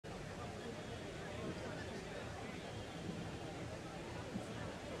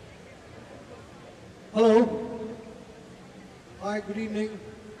Hello. Hi, good evening.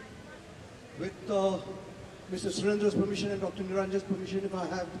 With Mr. Surendra's permission and Dr. Niranjan's permission, if I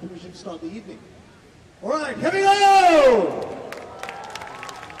have the permission to start the evening. All right, here we go!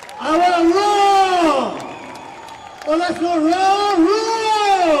 I want to roar! Oh, let's go roar,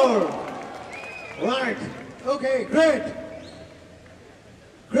 roar! Right, okay, great.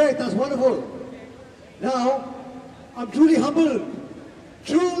 Great, that's wonderful. Now, I'm truly humbled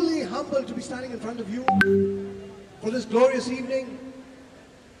to be standing in front of you for this glorious evening,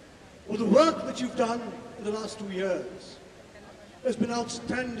 for the work that you've done in the last 2 years. It's been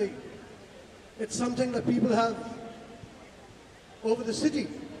outstanding. It's something that people have over the city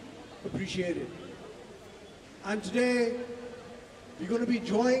appreciated. And today, we're going to be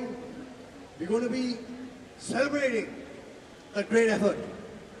enjoying, we're going to be celebrating that great effort.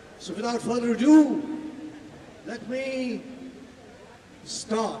 So without further ado, let me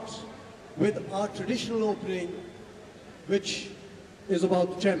start with our traditional opening, which is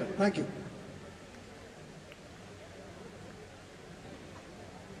about the chairman. Thank you.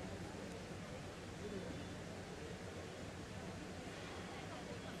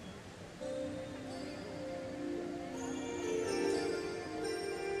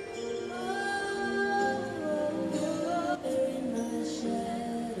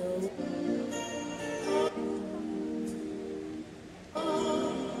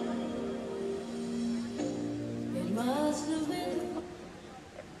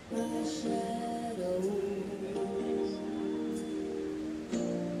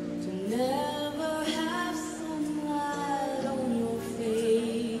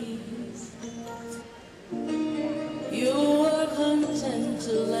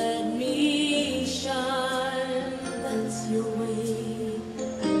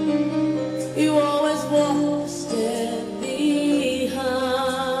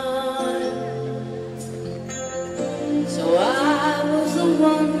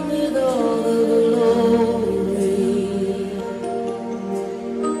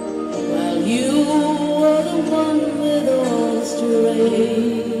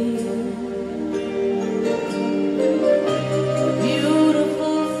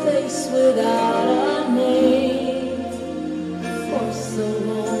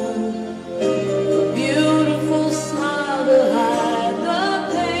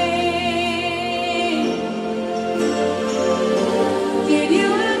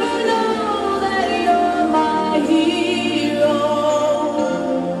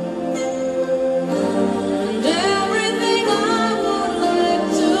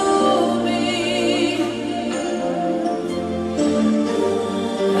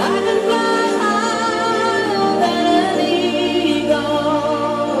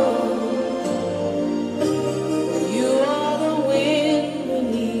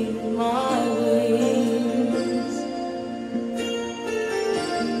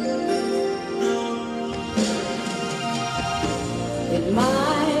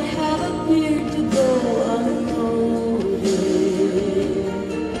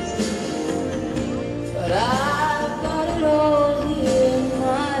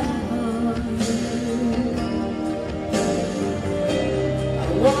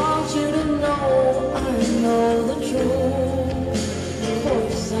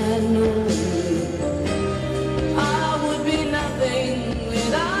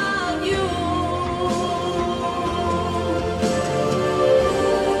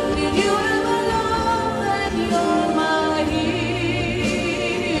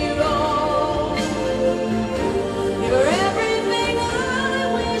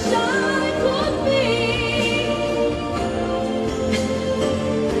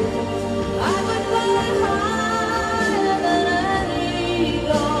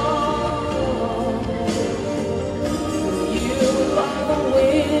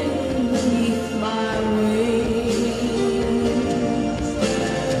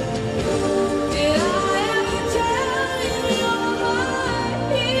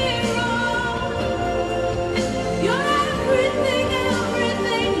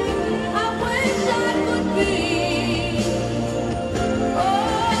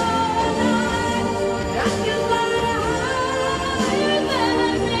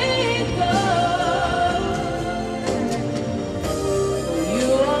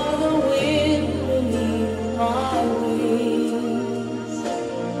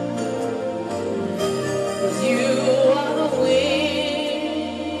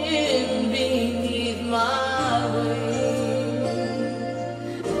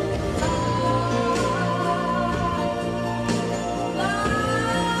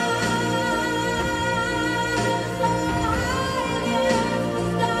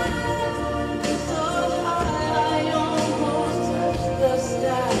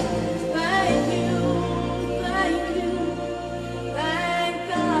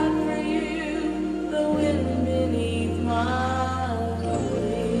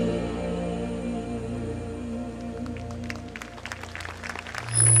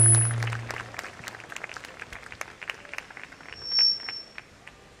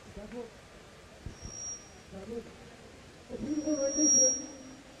 A beautiful rendition.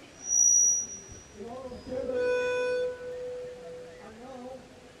 In all of Taylor. And now,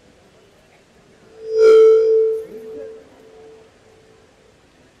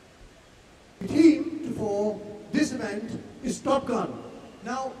 the team for this event is Top Gun.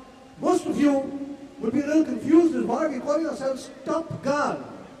 Now, most of you would be a little confused as why are we calling ourselves Top Gun?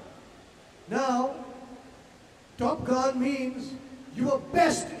 Now, Top Gun means you are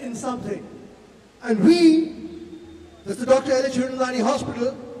best in something. And we, that's the Dr. Hiranandani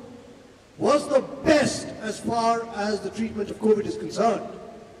Hospital, was the best as far as the treatment of COVID is concerned.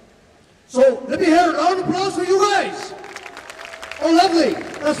 So let me hear a round of applause for you guys. Oh, lovely.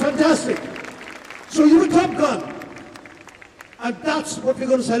 That's fantastic. So you were Top Gun. And that's what we're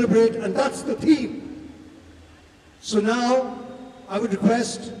going to celebrate, and that's the theme. So now, I would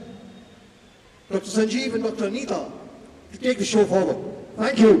request Dr. Sanjeev and Dr. Anita to take the show forward.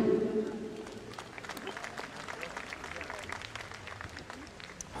 Thank you.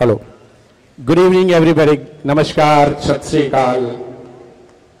 Hello. Good evening, everybody. Namaskar, Sat Sri Akal.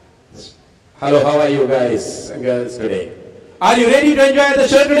 Hello, how are you guys and girls today? Are you ready to enjoy the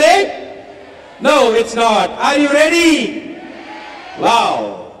show today? No, it's not. Are you ready?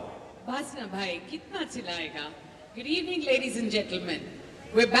 Wow. Basna bhai, kitna chilayega? Good evening, ladies and gentlemen.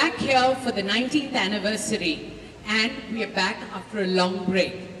 We're back here for the 19th anniversary, and we are back after a long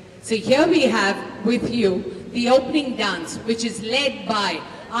break. So here we have with you the opening dance, which is led by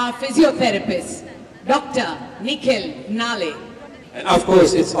our physiotherapist, Dr. Nikhil Nale. And of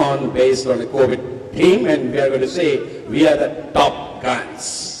course, it's on based on the COVID theme, and we are going to say we are the top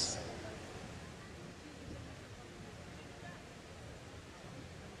guns.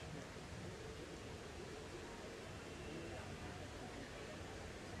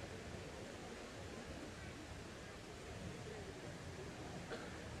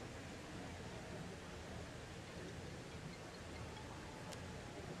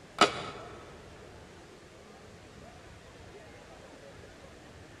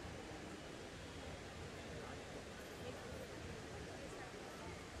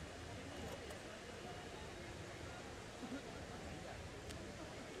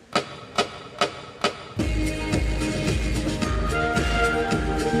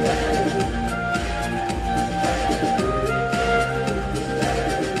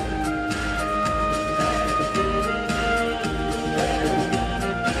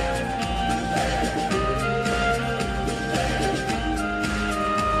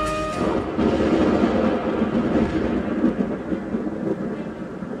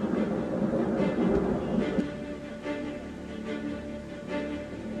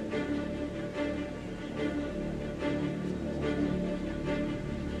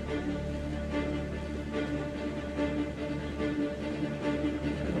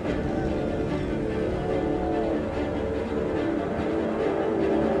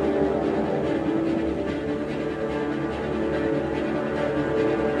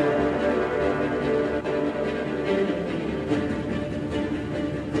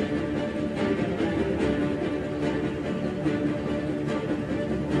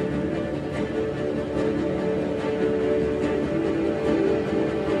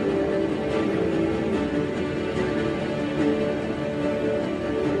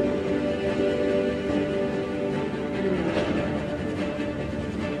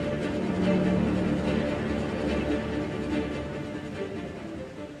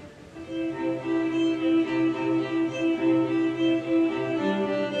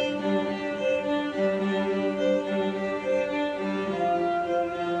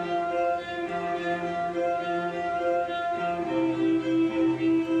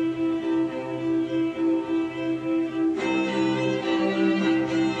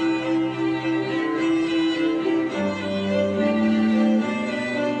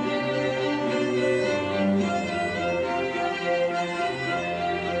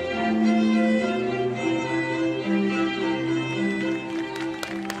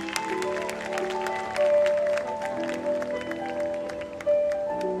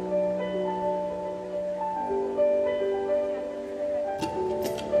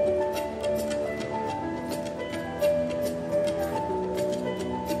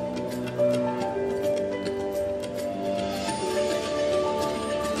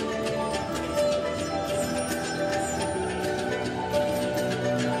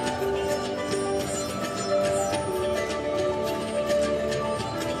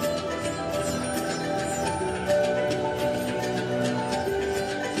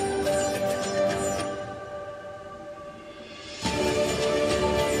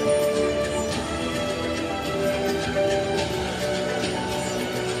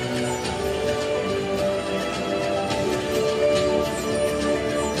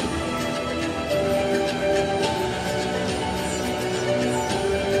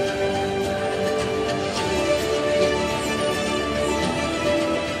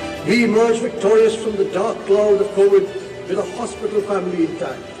 We emerge victorious from the dark cloud of COVID with a hospital family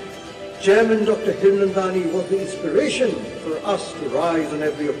intact. Chairman Dr. Hiranandani was the inspiration for us to rise on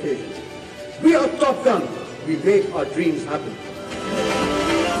every occasion. We are Top Gun. We make our dreams happen.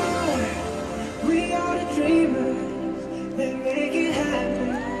 We are the dreamers that make it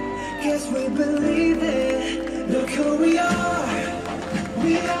happen. Guess we believe it. Look who we are.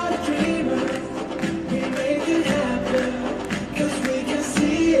 We are the dreamers. We make it happen. Cause we can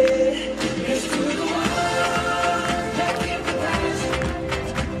see it. It's to the world that give the passion.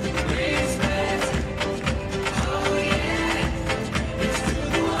 Respect. Oh yeah. It's to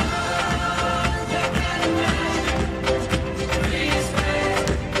the world that can imagine. Respect.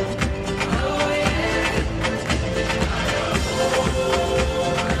 Oh yeah.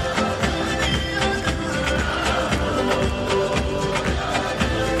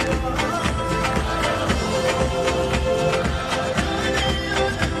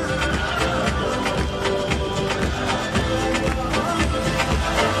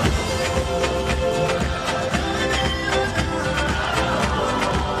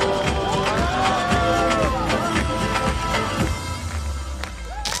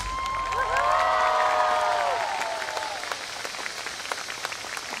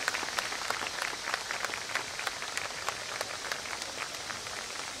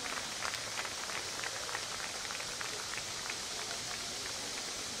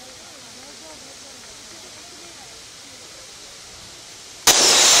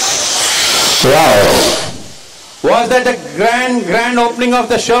 Wow. Was that the grand opening of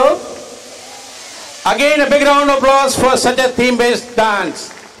the show? Again, a big round of applause for such a theme-based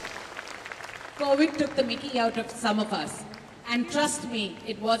dance. COVID took the mickey out of some of us. And trust me,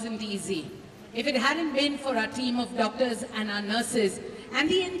 it wasn't easy. If it hadn't been for our team of doctors and our nurses and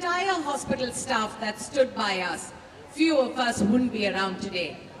the entire hospital staff that stood by us, few of us wouldn't be around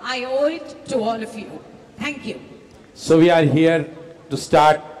today. I owe it to all of you. Thank you. So we are here to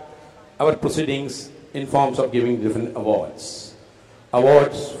start our proceedings in forms of giving different awards.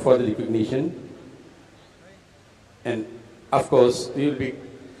 Awards for the recognition. And of course, we will be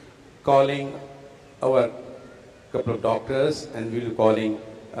calling our couple of doctors and we will be calling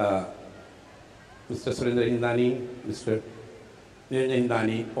Mr. Hiranandani, Mr.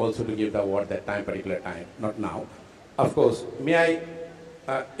 Hiranandani also to give the award that time, particular time, not now. Of course, may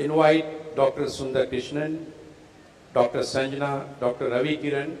I invite Dr. Sundar Krishnan, Dr. Sanjana, Dr. Ravi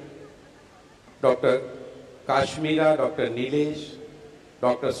Kiran, Dr. Kashmira, Dr. Nilesh,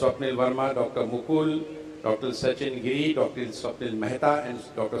 Dr. Swapnil Verma, Dr. Mukul, Dr. Sachin Giri, Dr. Swapnil Mehta and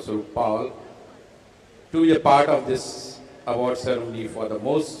Dr. Sarup Paul to be a part of this award ceremony for the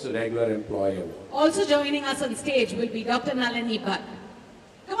most regular employee award. Also joining us on stage will be Dr. Nalini Bhatt.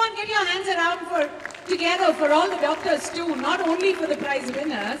 Come on, get your hands around together for all the doctors too, not only for the prize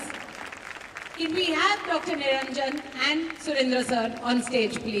winners. Can we have Dr. Niranjan and Surendra sir on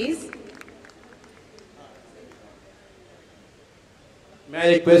stage, please? May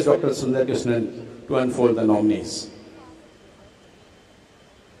I request Dr. Sundar Krishnan to unfold the nominees.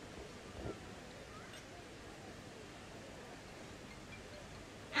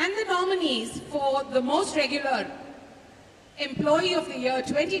 And the nominees for the most regular Employee of the Year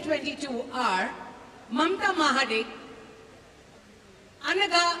 2022 are Mamta Mahadik,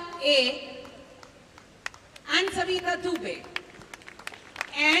 Anaga A, and Savita Dubey.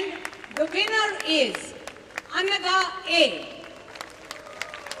 And the winner is Anaga A.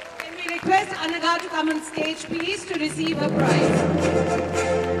 Can we request Anaga to come on stage, please, to receive her prize?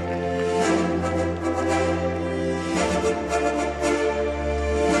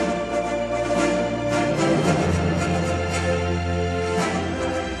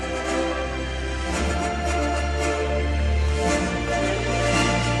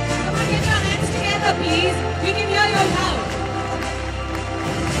 Please, we can hear you loud.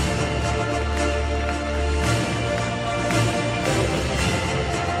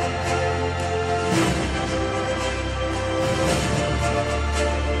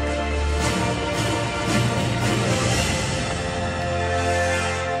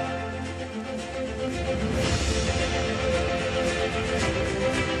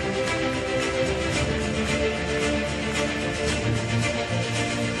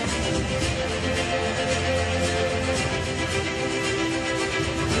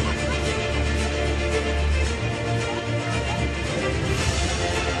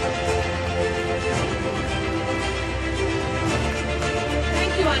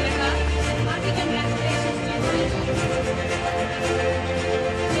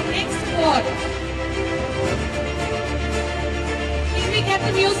 Can we get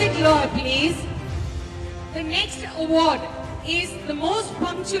the music lower, please? The next award is the most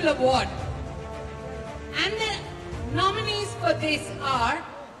punctual award. And the nominees for this are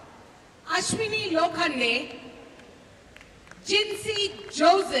Ashwini Lokhande, Jinsi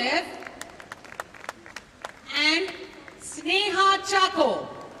Joseph, and Sneha Chako.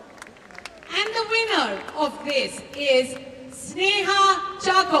 And the winner of this is Sneha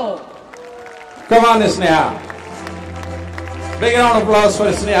Chako. Come on, Sneha. Big round of applause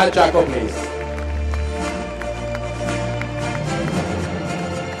for Sneha Chako, please.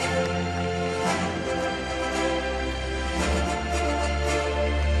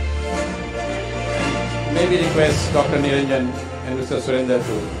 May we request Dr. Niranjan and Mr. Surendra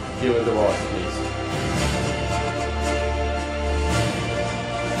to give us the award, please.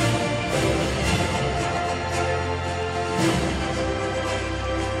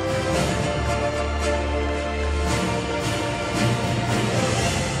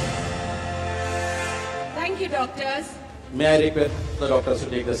 Thank you, doctors. May I request the doctors to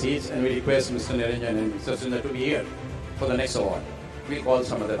take the seats, and we request Mr. Niranjan and Mr. Surendra to be here for the next award. We'll call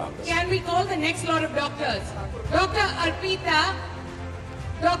some other doctors. Can we call the next lot of doctors? Dr. Arpita,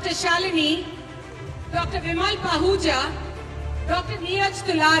 Dr. Shalini, Dr. Vimal Pahuja, Dr. Neeraj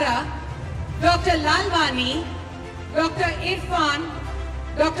Tulara, Dr. Lalwani, Dr. Irfan,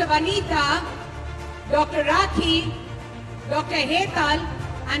 Dr. Vanita, Dr. Rakhi, Dr. Hetal,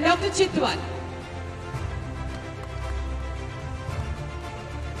 and Dr. Chitwal.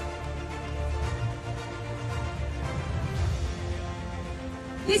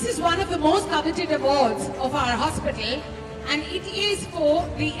 This is one of the most coveted awards of our hospital, and it is for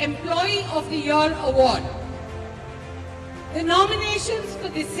the Employee of the Year award. The nominations for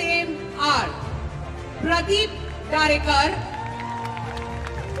the same are Pradeep Darekar,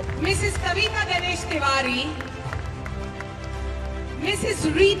 Mrs. Kavita Ganesh Tiwari,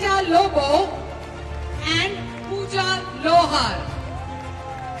 Mrs. Rita Lobo, and Pooja Lohar.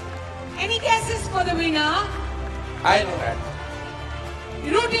 Any guesses for the winner? I know that.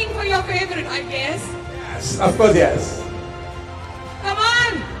 Rooting for your favorite, I guess. Yes, of course, yes. Come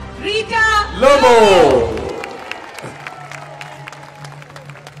on, Rita Lobo!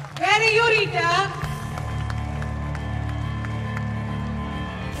 Where are you, Rita?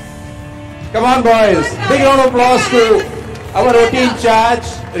 Come on, boys. Big round of applause to our OT in charge,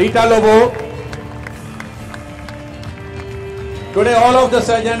 Rita Lobo. Today, all of the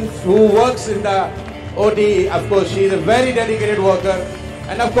surgeons who works in the OT, of course, she is a very dedicated worker.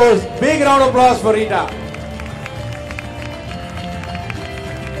 And of course, big round of applause for Rita.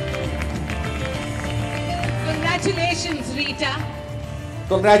 Congratulations, Rita.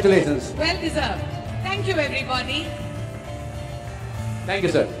 Congratulations. Well deserved. Thank you, everybody. Thank you,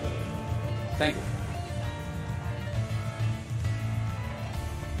 sir. Thank you.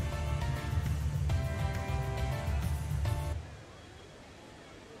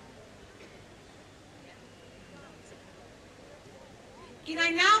 Can I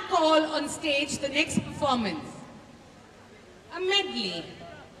now call on stage the next performance? A medley.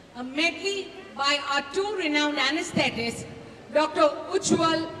 A medley by our two renowned anesthetists, Dr.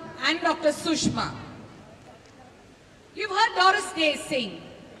 Ujjwal and Dr. Sushma. You've heard Doris Day sing,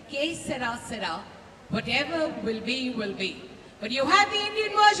 "Que sera sera, whatever will be, will be." But you have the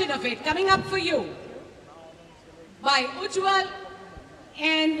Indian version of it coming up for you by Ujjwal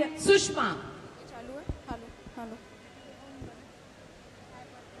and Sushma.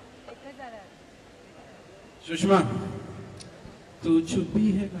 Sushma तू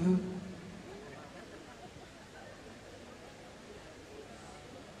छुपी है कहाँ?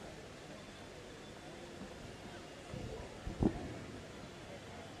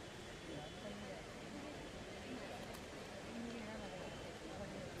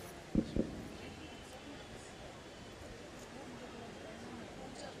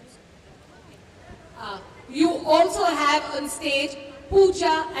 You also have on stage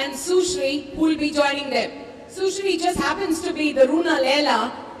Pooja and Sushri who will be joining them. Sushri just happens to be the Runa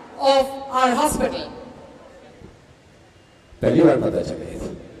Leela of our hospital. पहली बार पता चले.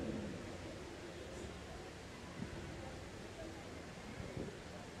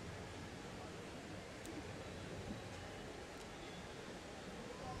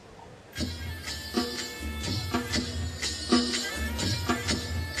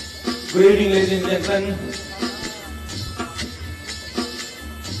 Good evening, ladies and gentlemen.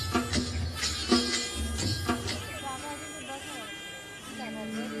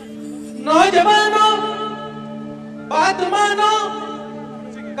 नौजवानों, बात मानो,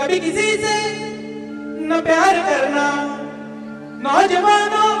 कभी किसी से न प्यार करना.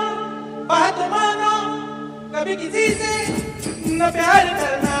 नौजवानों, बात मानो, कभी किसी से न प्यार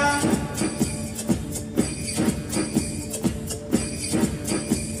करना.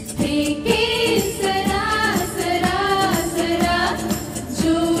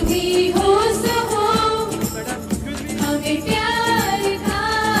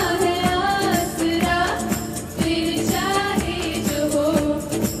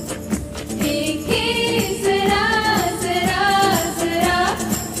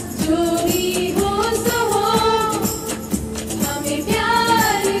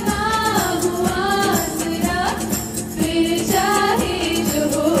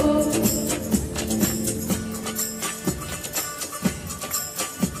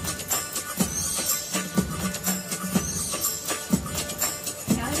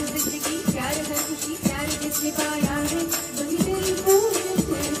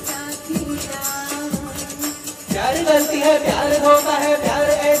 है प्यार धोखा है प्यार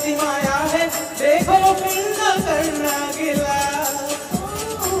ऐसी माया है देखो फिर न करना गिला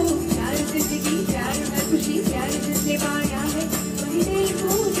प्यार जिंदगी प्यार में खुशी प्यार जिसने पाया है वही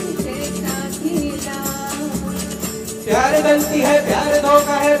देखो तुझे साथ मिला प्यार गलती है प्यार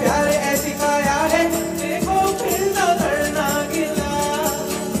धोखा है प्यार ऐसी माया है देखो फिर न करना गिला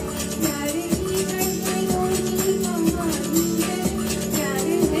प्यार की कठिनाई कहानी है प्यार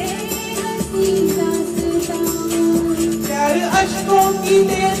है हंसी दास्तां प्यार अश्कों की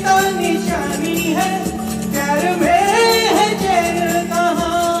देता निशानी है प्यार में है चैन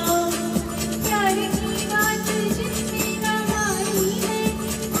कहाँ प्यार की बात जिसने कहानी है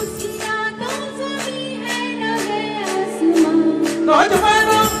उसकी यादों सभी है न है आसमां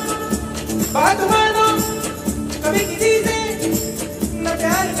नौजवानों बात मानो कभी किसी से न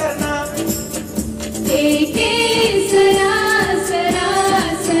प्यार करना देखे सरा सरा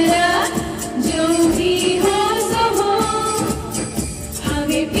सरा जो भी हो सो हो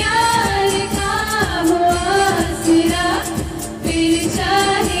हमें प्यार का हो आसरा फिर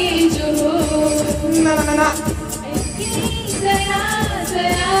चाहे जो हो ना ना ना सरा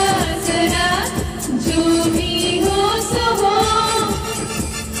सरा सरा जो भी हो सो हो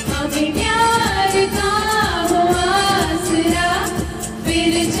हमें प्यार का हो आसरा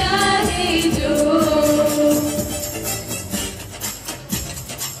फिर चाहे जो हो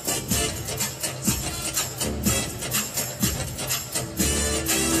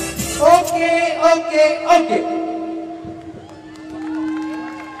okay okay okay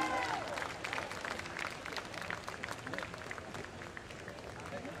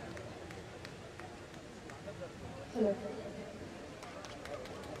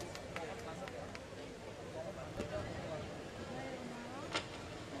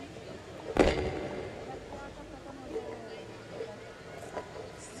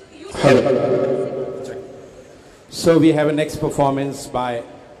So we have a next performance by.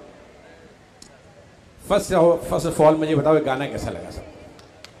 First of all, मुझे बताओ ये गाना कैसा लगा sir?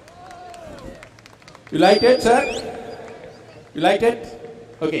 You liked it, sir? You liked it?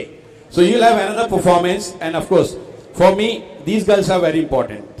 Okay. So you'll have another performance, and of course, for me, these girls are very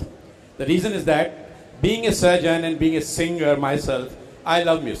important. The reason is that, being a surgeon and being a singer myself, I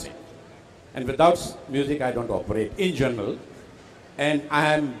love music. And without music, I don't operate in general. And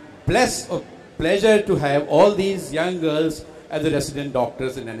I am blessed of pleasure to have all these young girls as the resident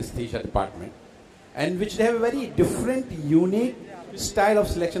doctors in anesthesia department, and which they have a very different, unique style of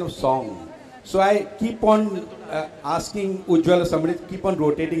selection of song. So I keep on asking Ujjwal or somebody to keep on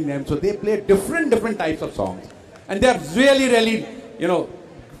rotating them. So they play different types of songs, and they are really,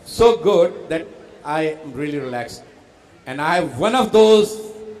 so good that I am really relaxed. And I have one of those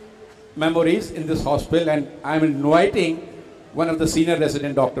memories in this hospital, and I am inviting one of the senior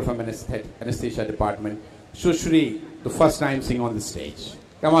resident doctor from anesthesia department, Sushri, the first time sing on the stage.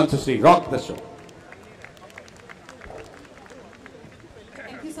 Come on, Sushri, rock the show.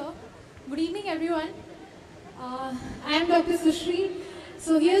 Thank you, sir. Good evening, everyone. I am Dr. Sushri.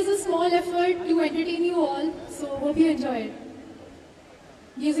 So here's a small effort to entertain you all. So hope you enjoy it.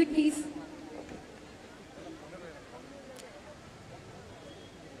 Music, please.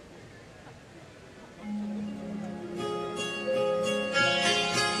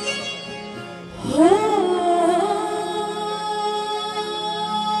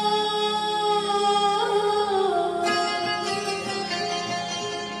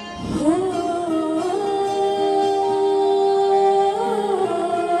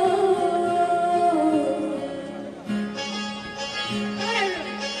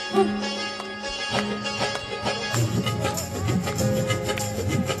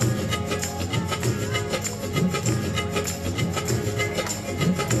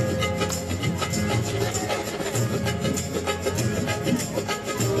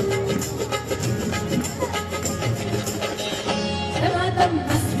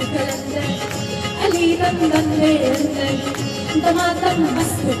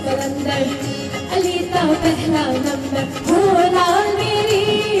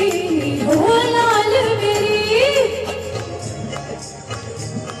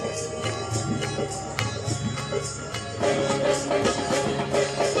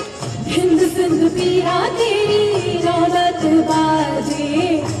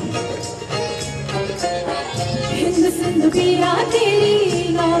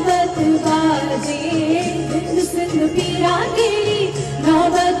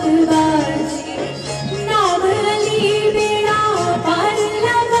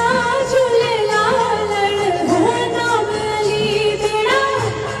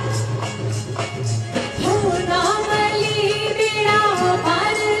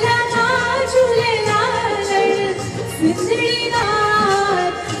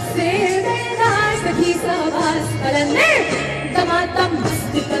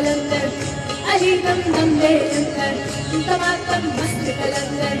 दमादम मस्त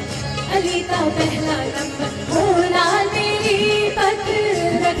कलंदर अली का पहला number हो लाल मेरी पत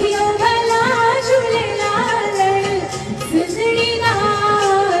रखियो भला झूले लाल सिंदड़ी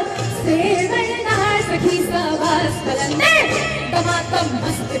नार सेवन नार सखी सवास कलंदर दमादम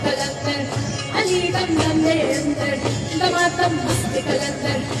मस्त कलंदर अली दम दम दे अंदर दमादम मस्त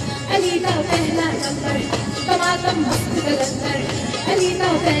कलंदर अली का पहला नंबर दमादम मस्त कलंदर अली का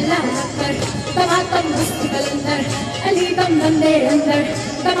पहला नंबर दमादम मस्त कलंदर अली दम दम दे अंदर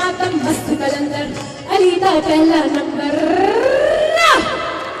दमादम मस्त कलंदर अली का पहला number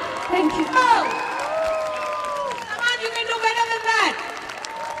thank you Come on, you can do better than that.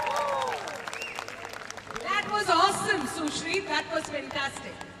 That was awesome, Sushri. That was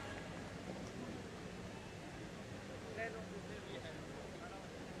fantastic.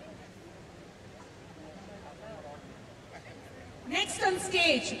 Next on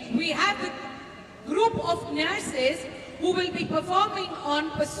stage, we have the group of nurses who will be performing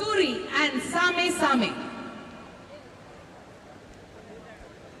on Pasuri and Same Same.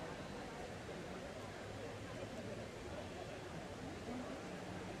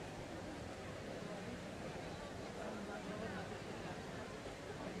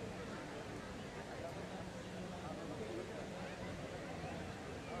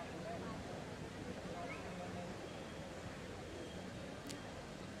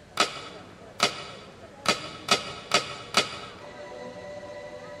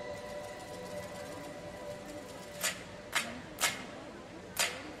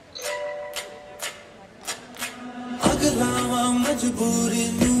 अगलावा मजबूरी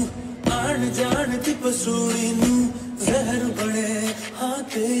नू आन जान दी पसूरी नू जहर बने हाँ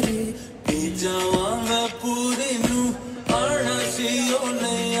तेरी P जावा मैं पूरी नू आना सी ओ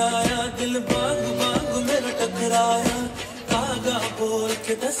नहीं आया दिल बाग बाग मेरा टकराया कागा बोल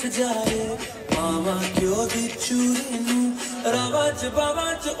के दस जाए मामा क्यों दी चूरी नू रावाच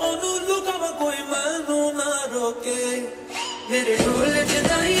बावाच ओनू लुकावा कोई मैनू ना रोके मेरे ढोल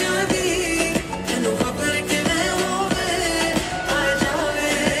जदाइयां दी तेनू खबर के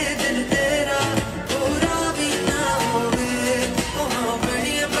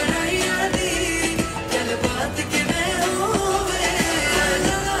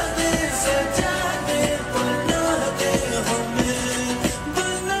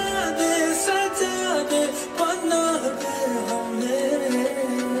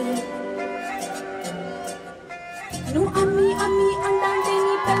No, ami, andante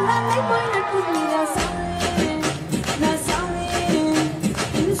ni pella ni boy na kumira same, na same.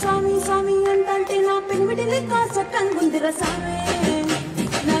 In swami, andante na pinvidile kaasa kangundira same,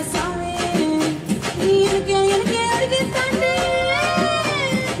 na same. Ni yanke tande,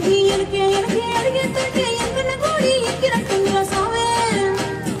 ni yanke tande, yangana gori yakira kundira same.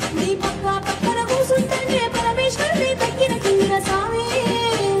 Ni pakka na gusuntande, parameshwar ni takkira kundira same.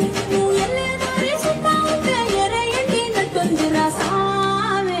 Nu yalle nare sutta unte yere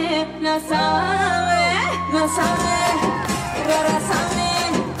na same, rara same,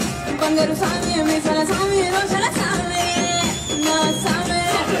 bangaru same, misala same, rosala same, na same,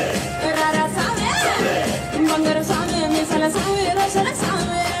 rara same, bangaru same, misala same, rosala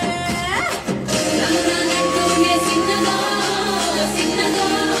same. Ramanantune sinnado, sinnado,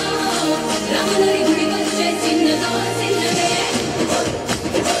 Ramanari gudi vacche sinnado, sinnade.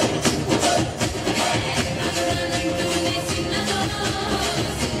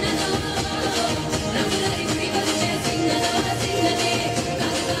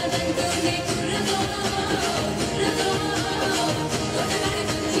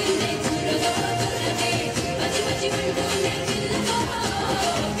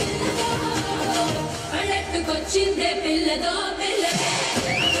 Chinde pillado, pillade.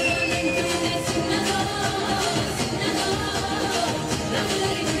 Ramanantune sinnado, sinnado,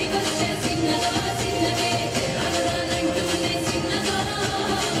 Ramanari gudi vacche sinnado, sinnade. Ramanantune sinnado,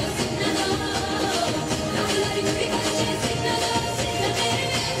 sinnado, Ramanari gudi vacche sinnado, sinnade.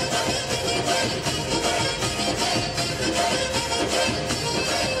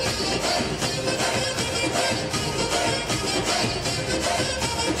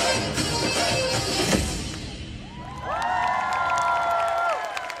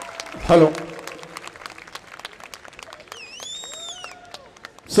 Hello.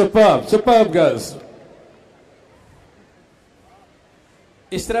 Superb girls.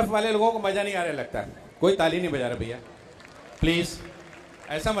 इस तरफ वाले लोगों को मजा नहीं आ रहा लगता, कोई ताली नहीं बजा रहा भैया, प्लीज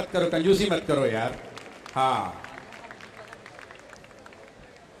ऐसा मत करो, कंजूसी मत करो यार. हाँ,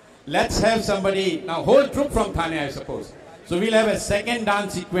 let's have somebody now, whole troop from Thane I suppose, so we'll have a second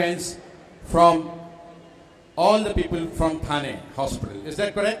dance sequence from all the people from Thane hospital, is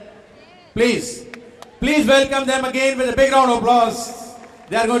that correct? Please Please welcome them again with a big round of applause.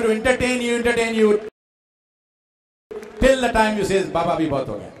 They are going to entertain you till the time you say, Baba bhi bahut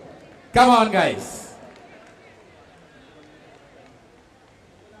ho gaya. Come on, guys.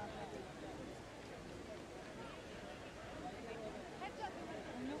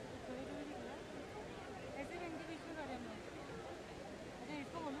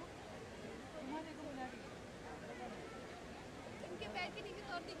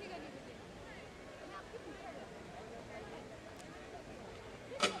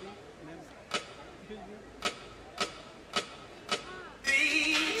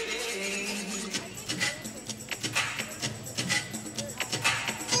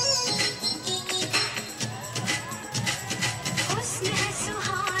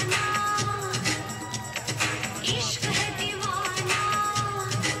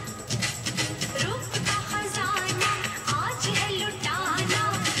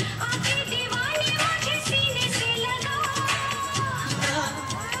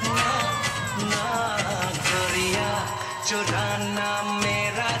 चुराना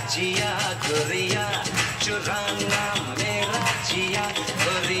मेरा जिया गोरिया चुराना मेरा जिया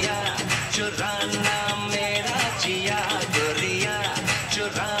गोरिया चुराना मेरा जिया गोरिया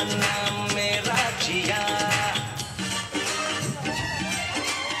चुराना मेरा जिया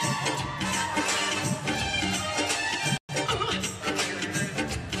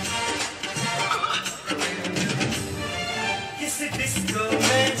किस disco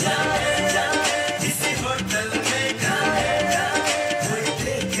में जाए किसी होटल में खाए कोई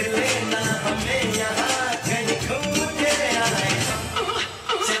देख लेना हमें यहाँ कहीं घूम के आए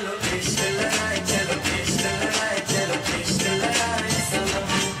चलो कृष्ण लड़ाए चलो कृष्ण लड़ाए चलो कृष्ण लड़ाए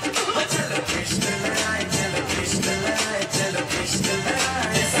चलो कृष्ण लड़ाए चलो कृष्ण लड़ाए चलो Krishna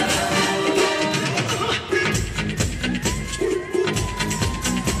लड़ाए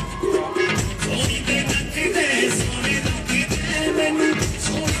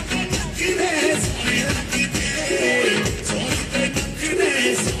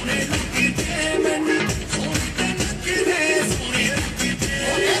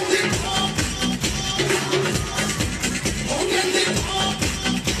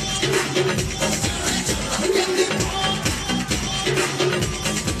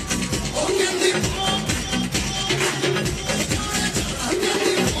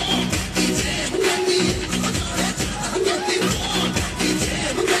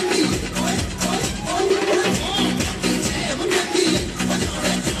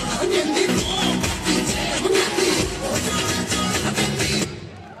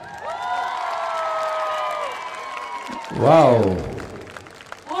Wow.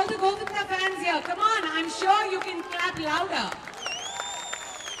 All the Govinda fans here, come on, I'm sure you can clap louder.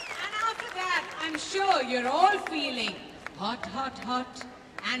 And after that, I'm sure you're all feeling hot, hot, hot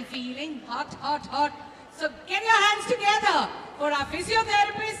and feeling hot, hot, hot. So get your hands together for our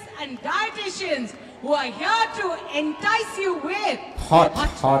physiotherapists and dietitians who are here to entice you with Hot,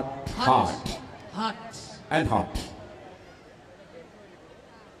 hot, hot. hot. And hot.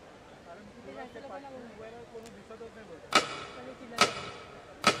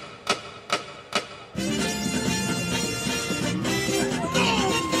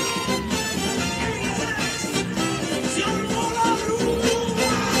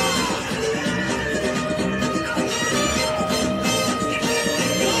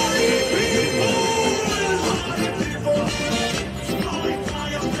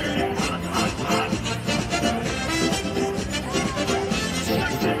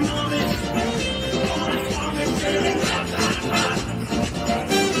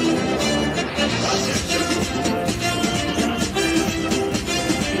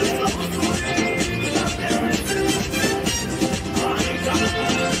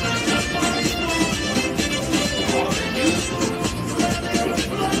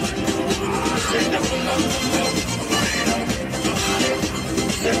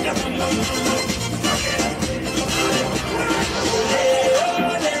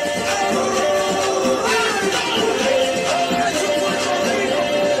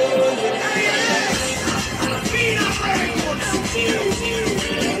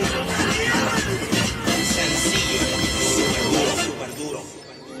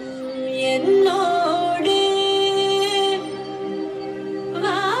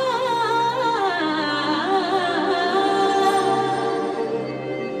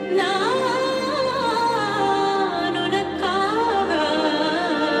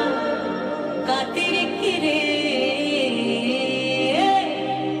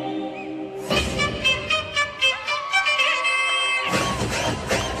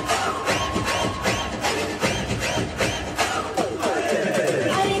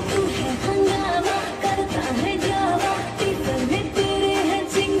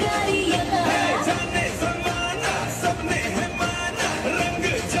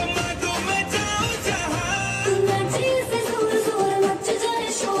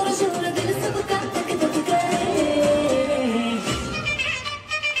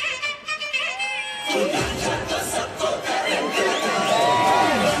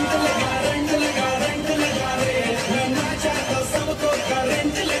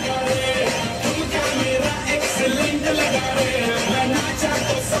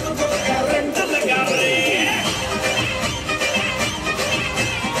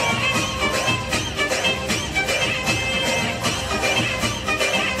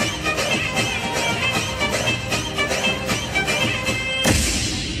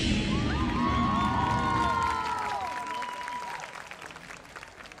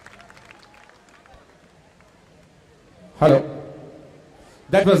 Hello,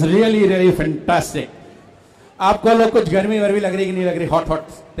 that was really really fantastic. आपको लोग कुछ गर्मी vermi लग रही कि नहीं लग रही? हॉट हॉट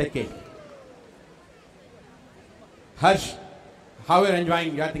टेक के. हर्ष, how are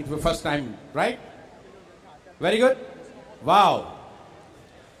enjoying? I think first time, right? Very good. Wow.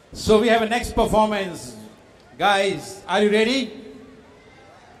 So we have a next performance. Guys, are you ready?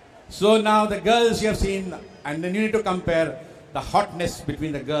 So now the girls you have seen, and then you need to compare the hotness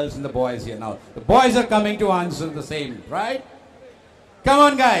between the girls and the boys here. Now the boys are coming to answer the same, right? Come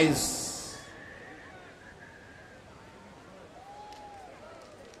on, guys.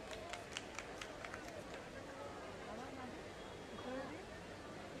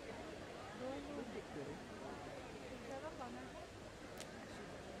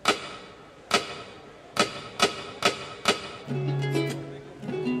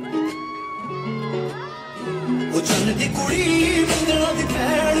 ਦੀ ਕੁੜੀ ਮੰਗਣਾ ਦੀ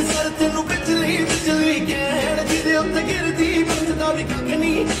ਭੈਣ sir ਤੈਨੂੰ ਬਿਜਲੀ ਬਿਜਲੀ ਕਹਿਣ ਜਿਹਦੇ ਉੱਤੇ ਗਿਰਦੀ ਬਚਦਾ ਵੀ ਕੱਖ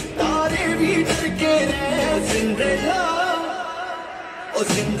ਨਹੀਂ ਤਾਰੇ ਵੀ ਡਰ ਕੇ ਰਹਿ ਸਿੰਡਰੇਲਾ ਉਹ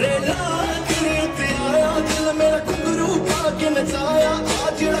ਸਿੰਡਰੇਲਾ ਤੇਰੇ ਉੱਤੇ ਆਇਆ ਦਿਲ ਮੇਰਾ ਘੁੰਗਰੂ ਪਾ ਕੇ ਨਚਾਇਆ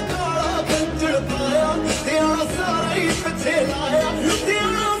ਆ ਜਿਹੜਾ ਕਾਲਾ ਕੰਚੜ ਪਾਇਆ ਲੁਧਿਆਣਾ ਸਾਰਾ ਹੀ ਪਿੱਛੇ ਲਾਇਆ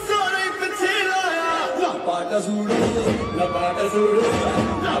ਲੁਧਿਆਣਾ ਸਾਰਾ ਹੀ ਪਿੱਛੇ ਲਾਇਆ ਲਾ ਪਾਟਾ ਸੂੜੋ ਲਾ ਪਾਟਾ ਸੂੜੋ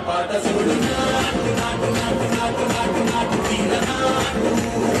ਲਾ ਪਾਟਾ ਸੂੜੋ ਨਾਟੂ ਨਾਟੂ ਨਾਟੂ ਨਾਟੂ ਨਾਟੂ ਨਾਟੂ ਵੀਰਾ ਨਾਟੂ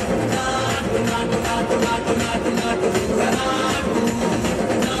ਨਾਟੂ ਨਾਟੂ ਨਾਟੂ ਨਾਟੂ ਨਾਟੂ ਨਾਟੂ ਵੀਰਾ ਨਾਟੂ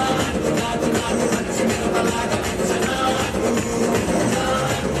ਨਾਟੂ ਨਾਟੂ ਨਾਟੂ ਅੱਛੀ ਮੇਰਾ ਬਲਾਗਾ ਵਿੱਚ ਨਾਟੂ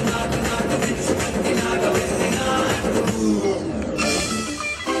ਨਾਟੂ ਨਾਟੂ ਨਾਟੂ ਵਿੱਚ ਕੰਦੀ ਨਾਗਾ ਵਿੱਚ ਨਾਟੂ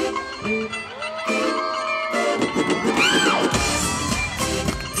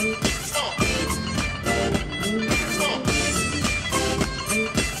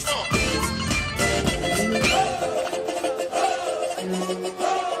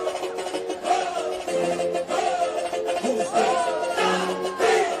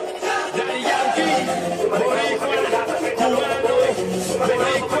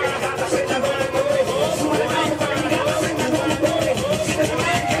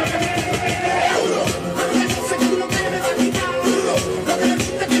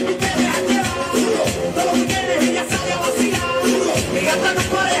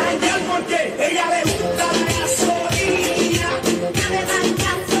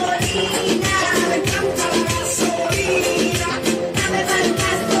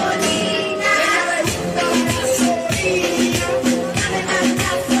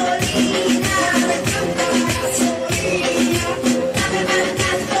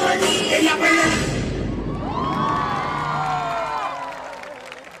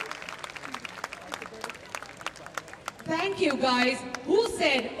Thank you, guys. Who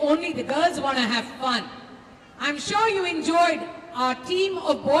said only the girls want to have fun? I'm sure you enjoyed our team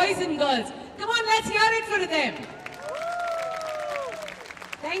of boys and girls. Come on, let's hear it for them.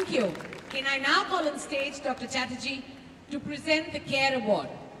 Thank you. Can I now call on stage Dr. Chatterjee to present the CARE Award?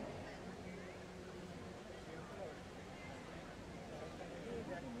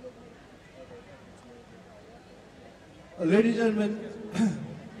 Ladies and gentlemen,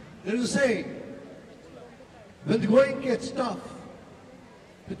 there is a saying, when the going gets tough,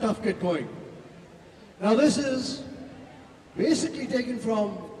 the tough get going. Now this is basically taken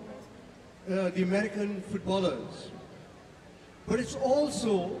from the American footballers, but it's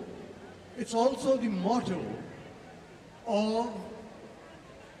also the motto of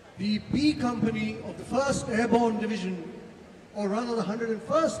the B Company of the 1st Airborne Division, or rather the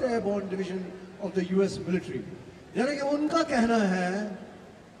 101st Airborne Division of the US military. यानी कि उनका कहना है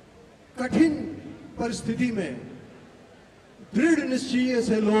कठिन परिस्थिति में दृढ़ निश्चय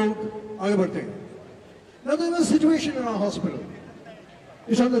से लोग आगे बढ़ते हैं. Now there was a situation in our hospital.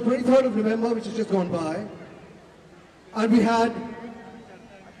 It's on the 23rd of November, which has just gone by, and we had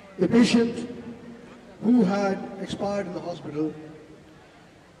a patient who had expired in the hospital,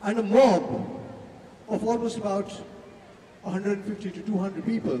 and a mob of almost about 150 to 200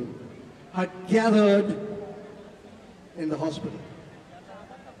 people had gathered in the hospital.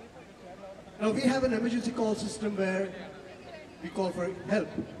 Now we have an emergency call system where we call for help.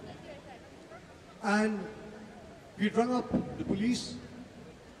 And we rung up the police.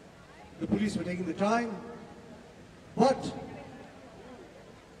 The police were taking the time. But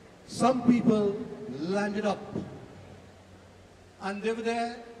some people landed up. And they were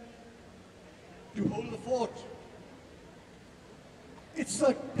there to hold the fort. It's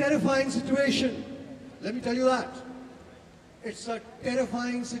a terrifying situation. Let me tell you that. It's a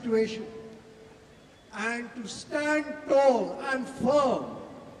terrifying situation. And to stand tall and firm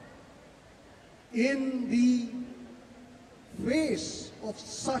in the face of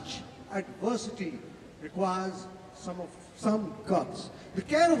such adversity requires some guts. The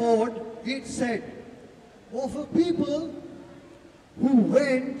Care Award, it said, were for people who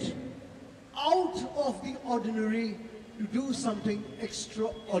went out of the ordinary to do something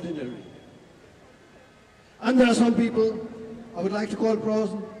extraordinary. And there are some people I would like to call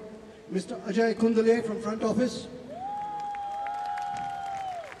present. Mr. Ajay Kundale from front office.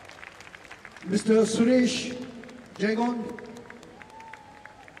 Mr. Suresh Jagon.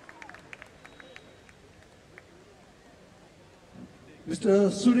 Mr.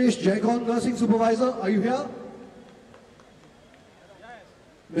 Suresh Jagon, nursing supervisor, are you here?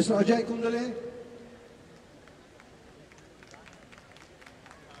 Mr. Ajay Kundale.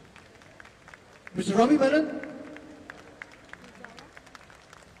 Mr. Ravi Menon.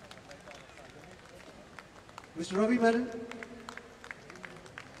 Mr. Ravi Menon.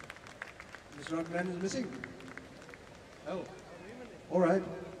 Mr. Ravi Menon is missing. Oh, all right.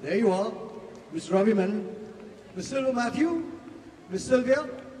 There you are, Mr. Ravi Menon. Ms. Silva Matthew. Ms. Sylvia.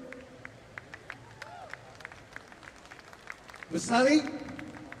 Ms. Sally.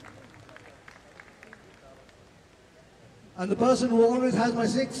 And the person who always has my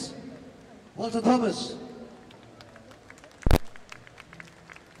six, Walter Thomas.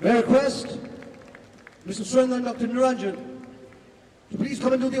 May I request Mr. Surendra and Dr. Niranjan to please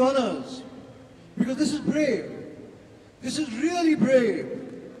come and do the honors, because this is brave. This is really brave.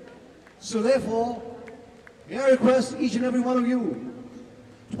 So therefore, may I request each and every one of you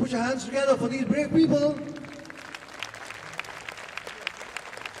to put your hands together for these brave people.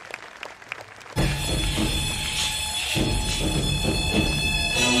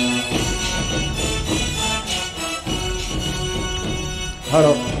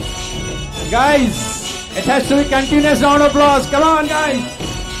 Hello. Guys, it has to be continuous round of applause. Come on, guys.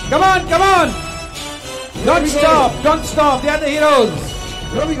 Come on, come on. Don't stop, don't stop. They are the heroes.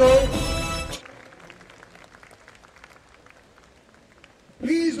 Here we go.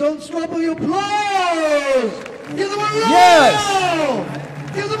 Please don't stop with your applause. Give them a roar. Yes.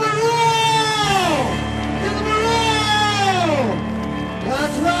 Give them a roar. Give them a roar.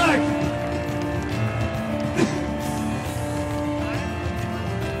 That's right.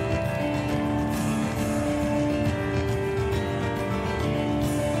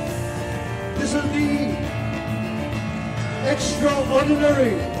 This is the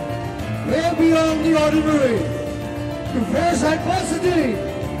extraordinary, way beyond the ordinary, to face adversity,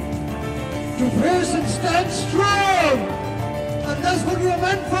 to face and stand strong. And that's what we are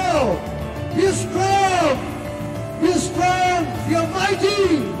meant for. We are strong, we are strong, we are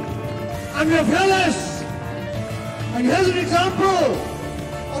mighty, and we are fearless. And here's an example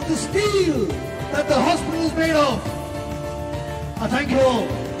of the steel that the hospital is made of. I thank you all.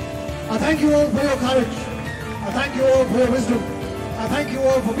 I thank you all for your courage. I thank you all for your wisdom. I thank you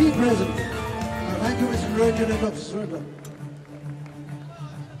all for being present. I thank you, Mr. Niranjan and Dr. Surendra.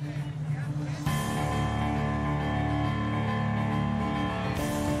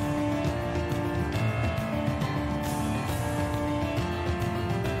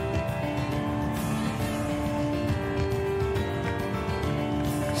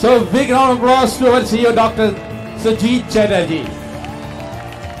 So big round of applause to our CEO, Dr. Sajid Chatterjee.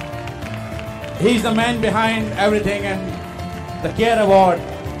 He's the man behind everything, and the Care Award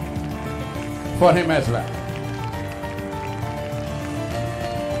for him as well.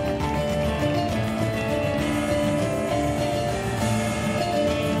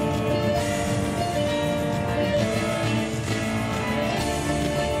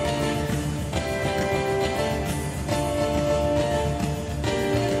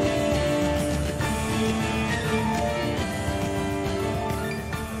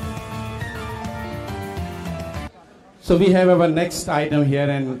 So we have our next item here,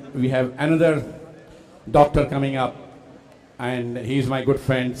 and we have another doctor coming up, and he's my good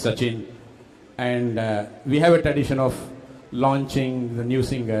friend Sachin, and we have a tradition of launching the new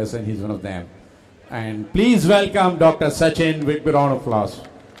singers, and he's one of them. And please welcome Dr. Sachin with a round of applause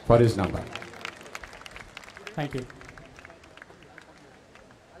for his number. Thank you.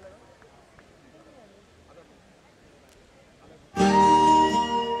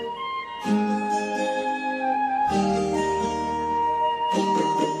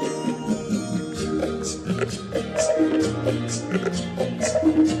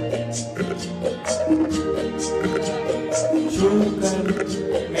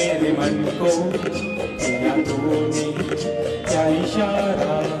 मेरे मन को किया तूने क्या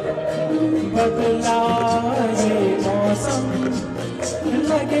इशारा, बदला ये मौसम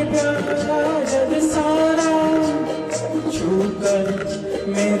लगे प्यारा जब सारा, छूकर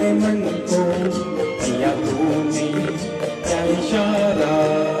मेरे मन को किया तूने क्या इशारा।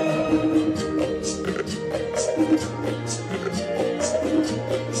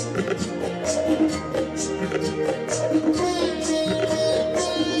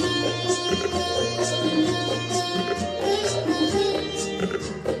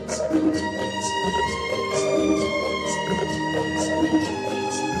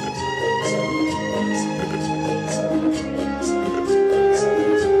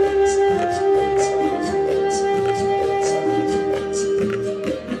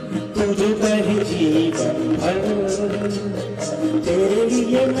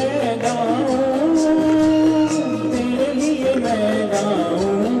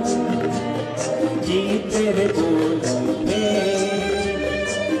 जाऊं, गीत तेरे बोलों में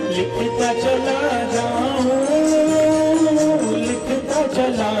लिखता चला जाऊं, लिखता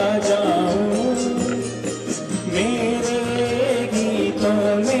चला जाऊं। मेरे गीतों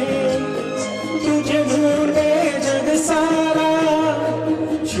में तुझे ढूंढे जग सारा,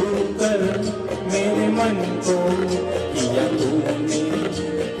 छूकर मेरे मन को किया तूने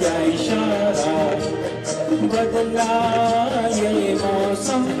क्या इशारा। बदला ये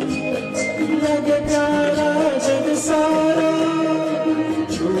मौसम लगे प्यारा जग सारा,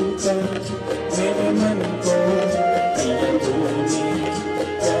 छूकर मेरे मन को किया तूने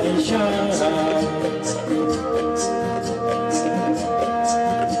क्या इशारा।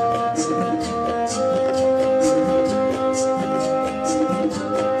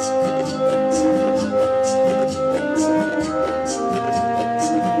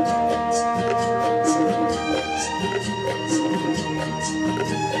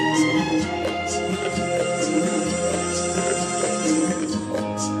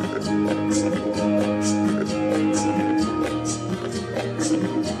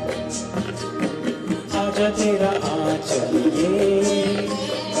 आजा तेरा आंचल ये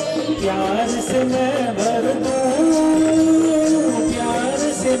प्यार से मैं भर दूं, प्यार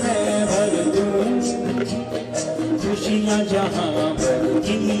से मैं भर दूं। खुशियाँ जहाँ भर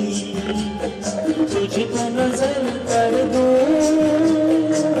की तुझको नजर कर दूं,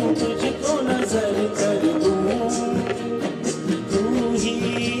 तुझको नजर कर दूं। तू ही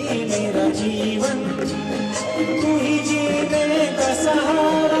मेरा जीवन, तू ही जीने का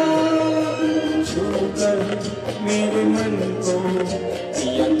सहारा, छूकर मेरे मन को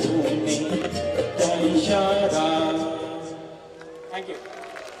किया तूने क्या इशारा। Thank you.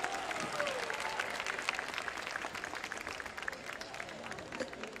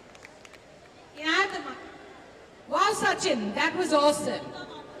 Wow, Sachin, that was awesome.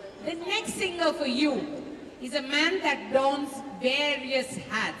 The next singer for you is a man that dons various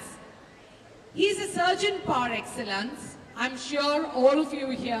hats. He's a surgeon par excellence. I'm sure all of you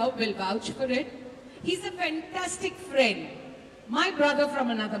here will vouch for it. He's a fantastic friend, my brother from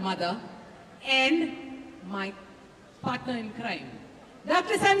another mother, and my partner in crime,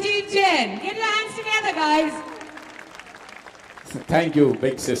 Dr. Sanjeev Jain. Get your hands together, guys. Thank you,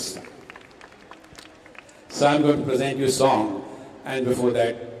 big sister. So I'm going to present you a song, and before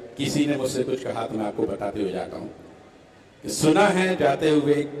that, किसी ने मुझसे कुछ कहा तो मैं आपको बताते हुए जाता हूँ। सुना है जाते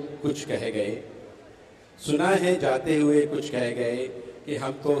हुए कुछ कह गए, सुना है जाते हुए कुछ कह गए कि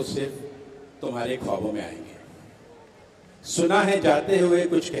हम तो सिर्फ तुम्हारे ख्वाबों में आएंगे। सुना है जाते हुए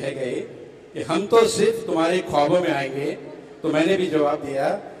कुछ कह गए कि हम तो सिर्फ तुम्हारे ख्वाबों में आएंगे। तो मैंने भी जवाब दिया,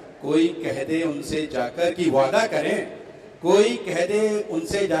 कोई कह दे उनसे जाकर कि वादा करें, कोई कह दे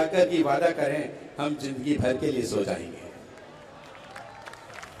उनसे जाकर कि वादा करें, हम जिंदगी भर के लिए सो जाएंगे।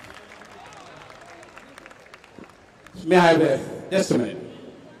 May I have just a minute?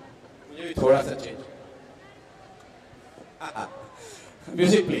 मुझे भी थोड़ा सा चेंज।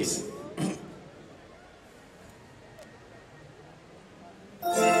 Music please.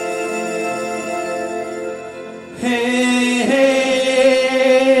 हे हे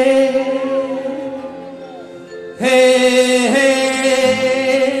हे हे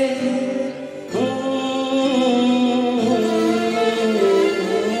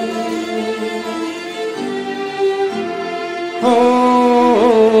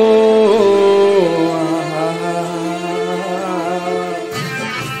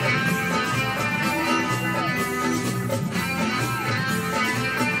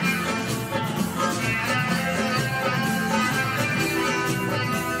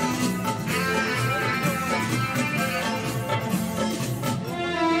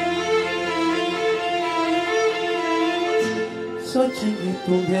सोचेंगे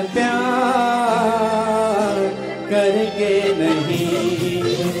तुम्हें प्यार करके नहीं,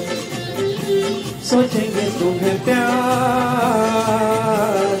 सोचेंगे तुम्हें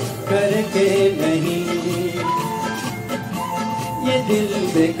प्यार करके नहीं, ये दिल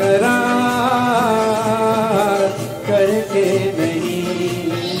बेकरार करके नहीं।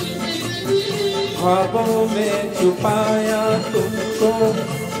 ख्वाबों में छुपाया तुमको,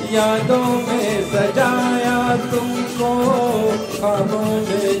 यादों में सजाया तुमको, ख्वाबों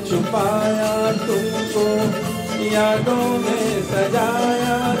में छुपाया तुमको, यादों में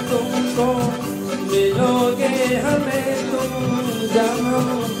सजाया तुमको। मिलोगे हमें तुम जहाँ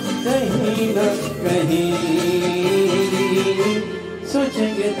कहीं न कहीं,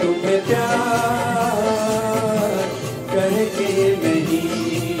 सोचेंगे तुम्हें प्यार करके नहीं,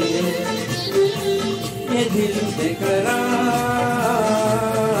 ये दिल बेकरार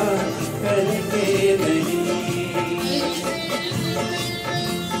करके नहीं।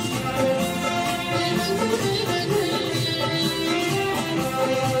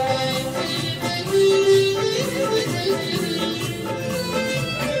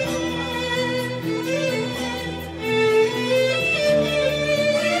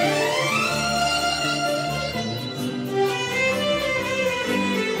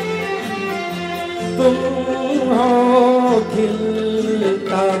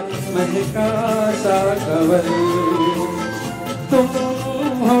 खिलता महका सा कवल, तुम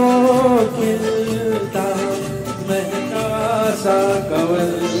हो खिलता महका सा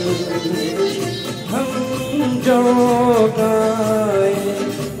कवल, हम जो गाए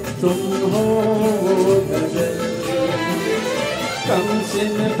तुम हो वो गजल,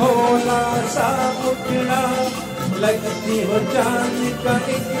 कमसिन भोला सा मुखड़ा, लगती हो चांद का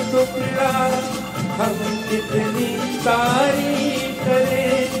एक टुकड़ा, हम कितनी तारीफ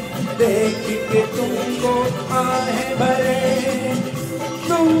करें देख के तुमको आहें भरे,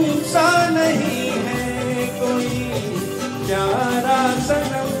 तुम सा नहीं है कोई प्यारा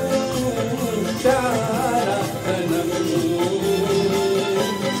सनम, प्यारा सनम,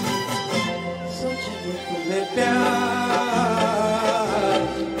 सोचिए तुम्हें प्यार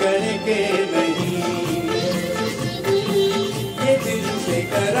करके नहीं, ये दिल से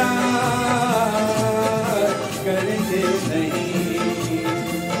करार करके नहीं।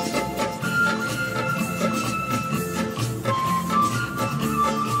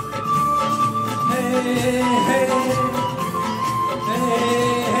 हे हे हे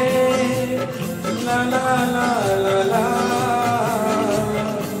हे ला ला ला ला ला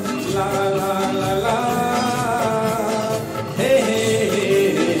ला ला ला ला हे हे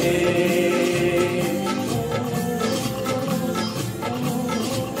हे।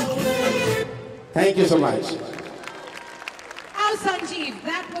 Thank you so much. Oh, Sanjeev,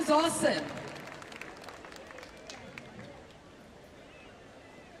 that was awesome.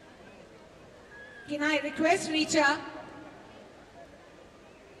 Can I request Richa,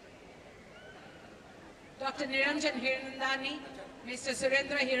 Dr. Niranjan Hiranandani, Mr.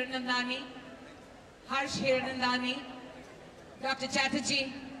 Surendra Hiranandani, Harsh Hiranandani, Dr.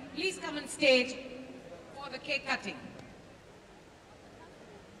 Chatterjee, please come on stage for the cake cutting.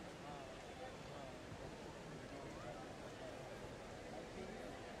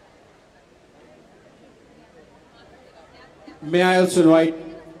 May I also invite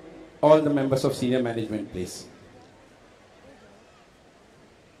all the members of senior management, please.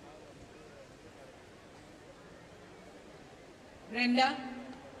 Brenda.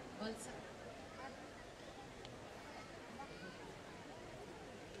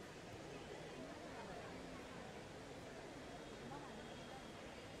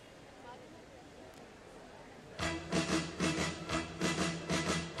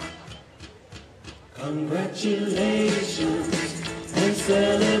 Congratulations and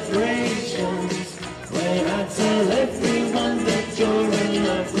celebrations when I tell everyone that you're in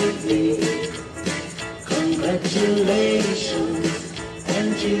love with me. Congratulations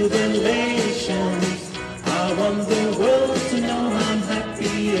and jubilations. I want the world to know I'm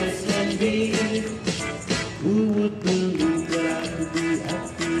happy as can be. Who would believe that I could be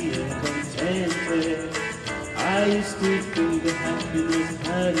happy and contented? I used to think that happiness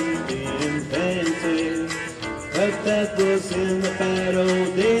hadn't been invented, but that was in the bad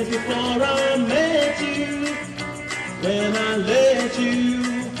old days before I met you. When I let you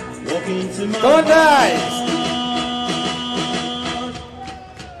walk into my heart.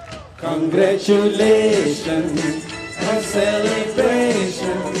 Congratulations and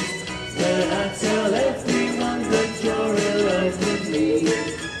celebrations when I tell everyone that you're in love with me.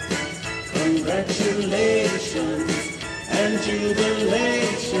 Congratulations and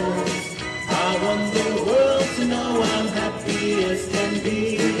jubilations. I want the world to know I'm happy as can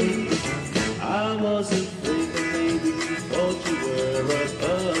be. I wasn't thinking maybe you thought you were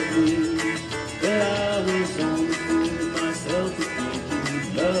above me, that I was only fooling myself to think you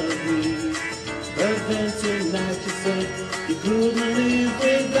loved me. But then tonight you said you couldn't live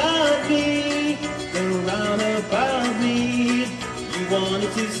without me. Then round about me you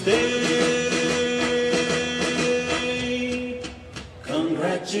wanted to stay.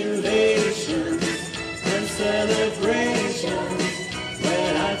 Congratulations and celebrations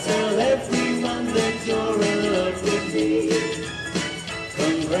when I tell everyone that you're in love with me.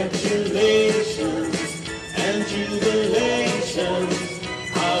 Congratulations and jubilations.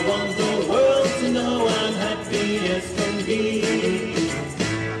 I want the world to know I'm happy as can be.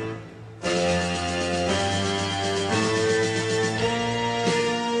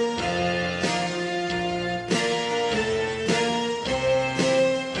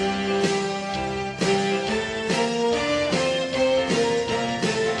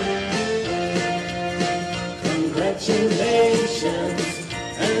 Congratulations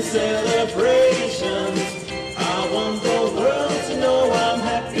and celebrations. I want the world to know I'm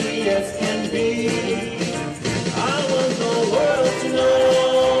happy as can be. I want the world to know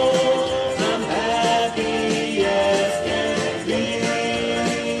I'm happy as can be.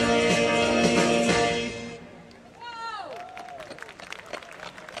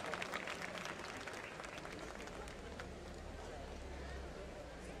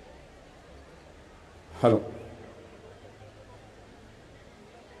 Hello.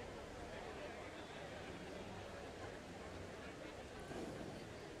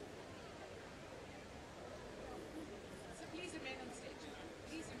 Please remain on stage.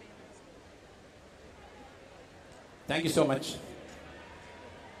 Please remain on stage. Thank you so much.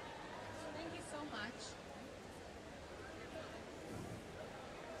 Thank you so much.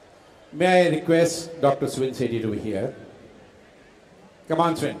 May I request Dr. Swin Sethi to be here? Come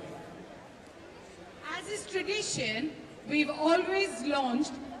on, Swin. As is tradition, we've always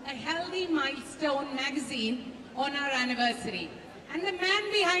launched a Healthy Milestone magazine on our anniversary. And the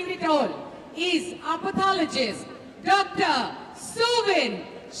man behind it all is our pathologist, Dr. Suvin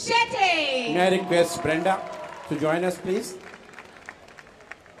Shetty. May I request Brenda to join us, please?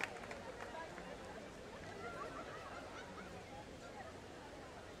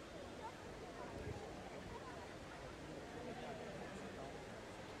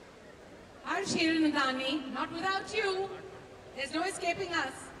 Our Hiranandani, not without you. There's no escaping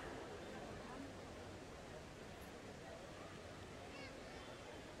us.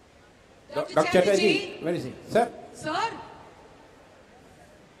 Dr. Dr. Chatterjee. Chatterjee, where is he? Sir? Sir?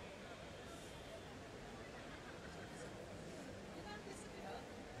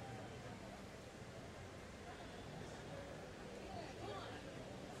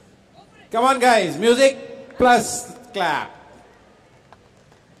 Come on, guys. Music plus clap.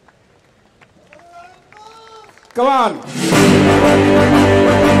 Come on.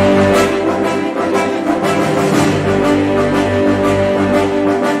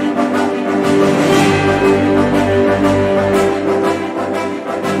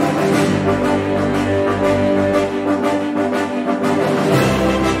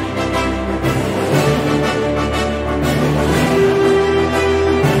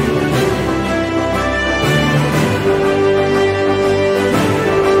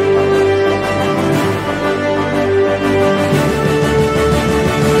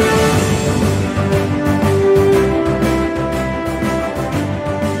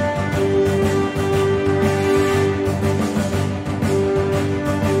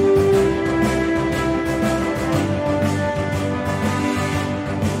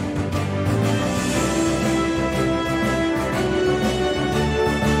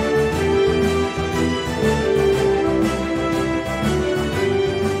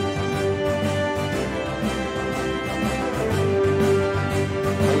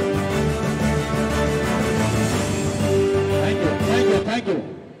 Thank you.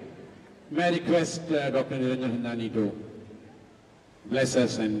 May I request Dr. Hiranandani to bless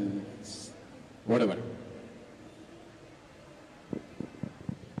us and whatever.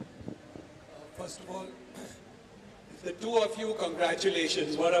 First of all, the two of you,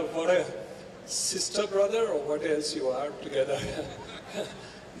 congratulations. What a sister, brother, or what else you are together.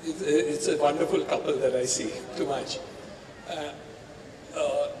 It's a wonderful couple that I see, too much.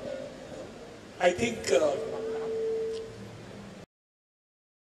 I think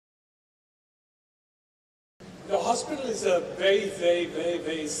the hospital is a very, very, very,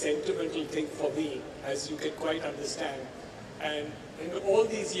 very sentimental thing for me, as you can quite understand. And in all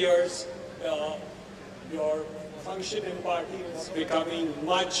these years, your function and party is becoming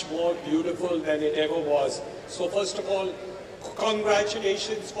much more beautiful than it ever was. So first of all,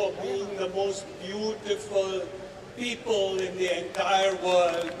 congratulations for being the most beautiful people in the entire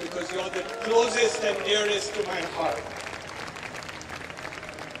world, because you're the closest and dearest to my heart.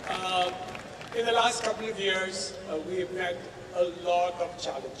 In the last couple of years, we've met a lot of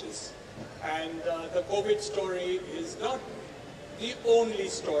challenges. And the COVID story is not the only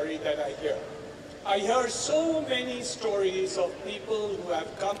story that I hear. I hear so many stories of people who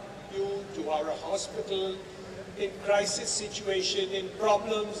have come to you, to our hospital, in crisis situation, in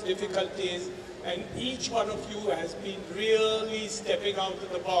problems, difficulties, and each one of you has been really stepping out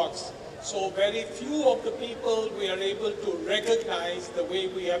of the box. So very few of the people we are able to recognize the way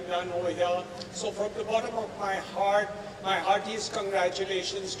we have done over here. So from the bottom of my heartiest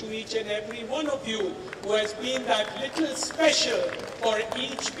congratulations to each and every one of you who has been that little special for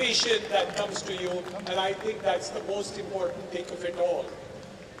each patient that comes to you. And I think that's the most important thing of it all.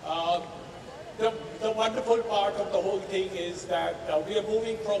 The wonderful part of the whole thing is that we are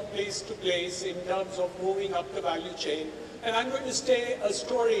moving from place to place in terms of moving up the value chain. And I'm going to say a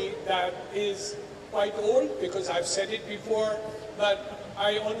story that is quite old because I've said it before, but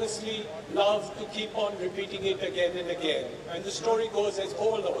I honestly love to keep on repeating it again and again. And the story goes as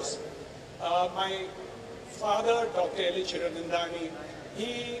follows. My father, Dr. Hiranandani,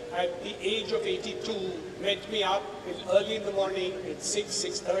 he, at the age of 82, met me up early in the morning at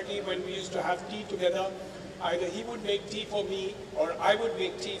 6:30 when we used to have tea together. Either he would make tea for me or I would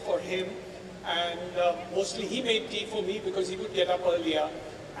make tea for him. and mostly he made tea for me because he would get up earlier.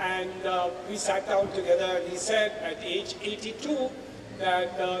 And we sat down together, and he said at age 82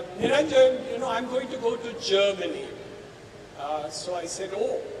 that, Niranjan, you know, I'm going to go to Germany. So I said,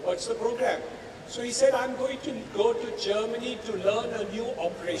 oh, what's the program? So he said, I'm going to go to Germany to learn a new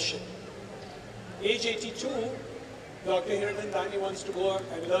operation. Age 82, Dr. Hiranandani wants to go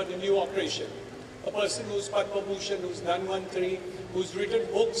and learn a new operation. A person who's Padma Bhushan, who's Dhanvantari, who's written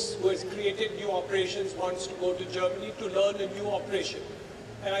books, who has created new operations, wants to go to Germany to learn a new operation.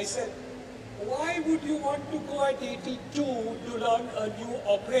 And I said, why would you want to go at 82 to learn a new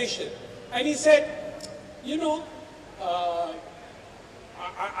operation? And he said, you know,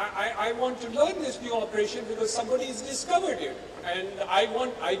 I want to learn this new operation because somebody has discovered it. And I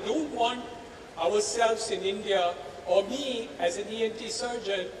don't want ourselves in India or me as an ENT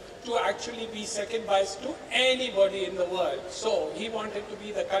surgeon to actually be second best to anybody in the world. So he wanted to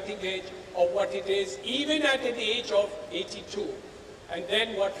be the cutting edge of what it is, even at an age of 82. And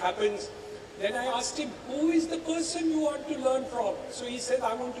then what happens? Then I asked him, who is the person you want to learn from? So he said,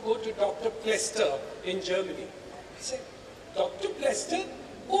 I want to go to Dr. Plester in Germany. I said, Dr. Plester?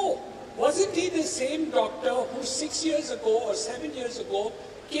 Oh, wasn't he the same doctor who 6 years ago or 7 years ago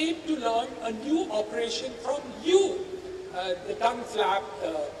came to learn a new operation from you? The tongue flap,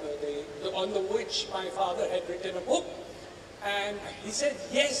 on the which my father had written a book. And he said,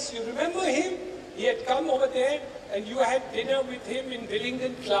 yes, you remember him? He had come over there and you had dinner with him in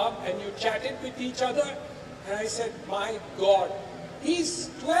Willingdon Club and you chatted with each other. And I said, my God, he's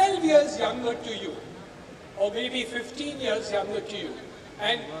 12 years younger to you, or maybe 15 years younger to you.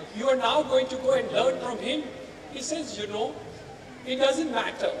 And you are now going to go and learn from him? He says, you know, it doesn't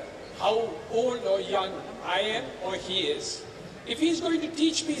matter how old or young I am or he is. If he's going to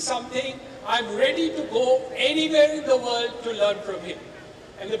teach me something, I'm ready to go anywhere in the world to learn from him.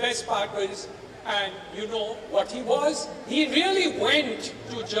 And the best part was, and you know what he was? He really went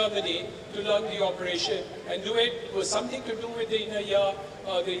to Germany to learn the operation and do it. It was something to do with the inner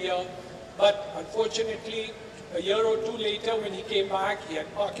ear, but unfortunately, a year or two later when he came back, he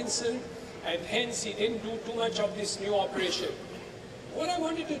had Parkinson, and hence he didn't do too much of this new operation. What I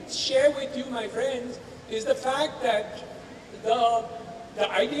wanted to share with you, my friends, is the fact that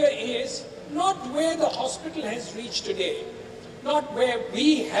the idea is not where the hospital has reached today, not where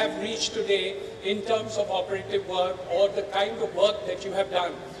we have reached today in terms of operative work or the kind of work that you have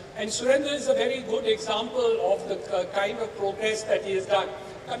done. And Surendra is a very good example of the kind of progress that he has done.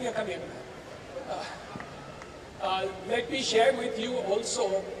 Come here, come here. Let me share with you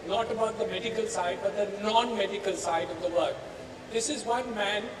also, not about the medical side, but the non-medical side of the work. This is one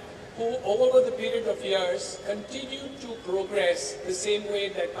man who, over the period of years, continued to progress the same way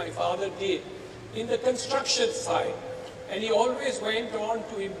that my father did in the construction side. And he always went on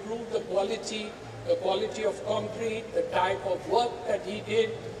to improve the quality of concrete, the type of work that he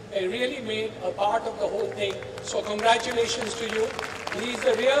did, and really made a part of the whole thing. So congratulations to you. He is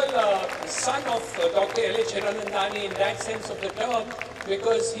the real son of Dr. L.H. Hiranandani in that sense of the term,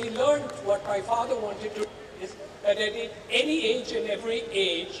 because he learned what my father wanted to do, is that at any age and every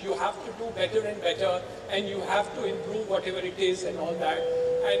age, you have to do better and better, and you have to improve whatever it is and all that.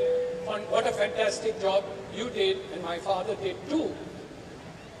 And what a fantastic job you did, and my father did too.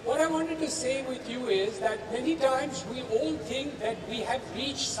 What I wanted to say with you is that many times we all think that we have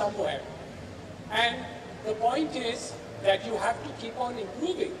reached somewhere. And the point is that you have to keep on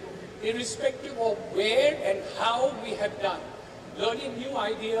improving, irrespective of where and how we have done. Learning new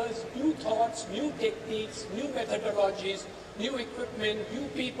ideas, new thoughts, new techniques, new methodologies, new equipment, new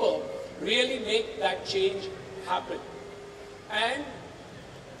people really make that change happen. And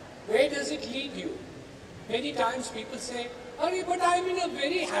where does it lead you? Many times people say, "Arey, but I'm in a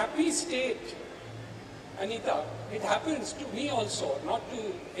very happy state." Anita, it happens to me also, not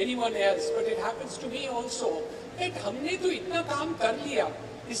to anyone else, but it happens to me also. That हमने तो इतना काम कर लिया,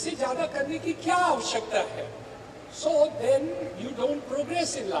 इससे ज़्यादा करने की क्या आवश्यकता है? So then you don't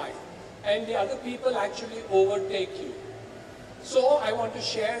progress in life, and the other people actually overtake you. So I want to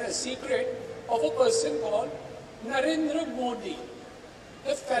share a secret of a person called Narendra Modi.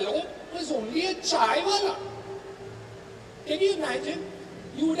 The fellow was only a chai wala. Can you imagine?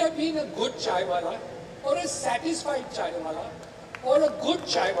 You would have been a good chai wala, or a satisfied chai wala, or a good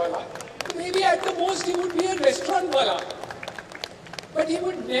chai wala. Maybe at the most he would be a restaurant wala. But he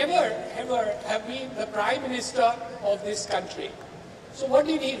would never ever have been the Prime Minister of this country. So what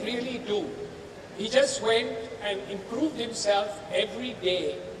did he really do? He just went and improved himself every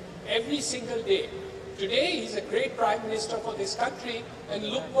day, every single day. Today he's a great Prime Minister for this country, and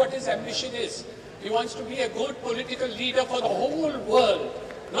look what his ambition is. He wants to be a good political leader for the whole world,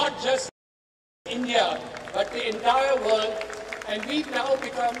 not just entire world, and we've now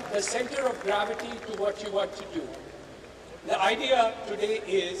become the center of gravity to what you want to do. The idea today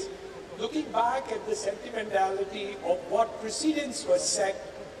is looking back at the sentimentality of what precedents were set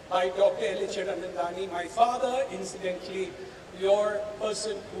by Dr. Hiranandani, my father, incidentally, your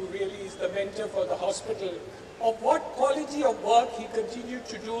person who really is the mentor for the hospital, of what quality of work he continued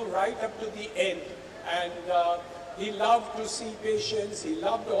to do right up to the end. And he loved to see patients, he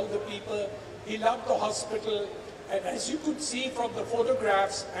loved all the people, he loved the hospital. And as you could see from the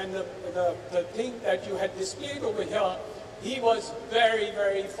photographs and the thing that you had displayed over here, he was very,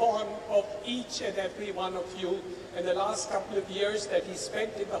 very fond of each and every one of you. And the last couple of years that he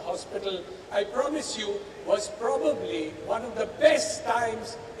spent in the hospital, I promise you, was probably one of the best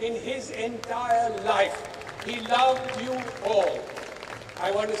times in his entire life. He loved you all.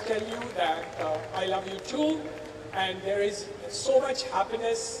 I want to tell you that I love you too, and there is so much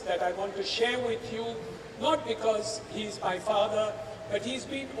happiness that I want to share with you, not because he's my father, but he's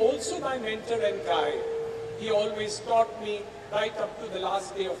been also my mentor and guide. He always taught me right up to the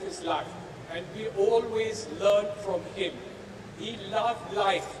last day of his life, and we always learned from him. He loved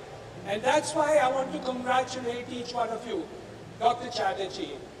life, and that's why I want to congratulate each one of you, Dr.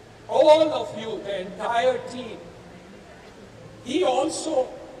 Chatterjee, all of you, the entire team. He also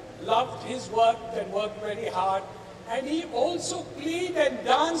loved his work and worked very hard, and he also played and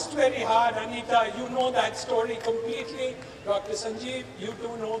danced very hard. Anita, you know that story completely. Dr. Sanjeev, you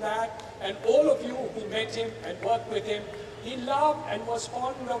do know that. And all of you who met him and worked with him, he loved and was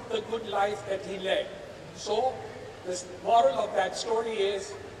fond of the good life that he led. So the moral of that story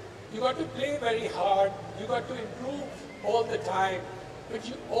is, you got to play very hard, you got to improve all the time, but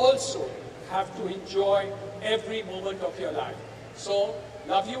you also have to enjoy every moment of your life. So,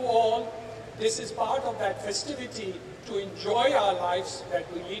 love you all. This is part of that festivity to enjoy our lives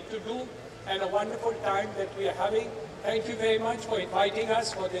that we need to do, and a wonderful time that we are having. Thank you very much for inviting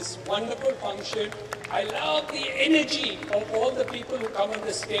us for this wonderful function. I love the energy of all the people who come on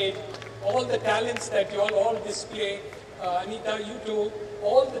the stage, all the talents that you all display. Anita, you too.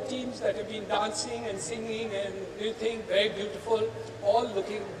 All the teams that have been dancing and singing and everything, very beautiful, all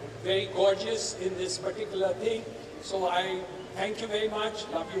looking very gorgeous in this particular thing. So I thank you very much.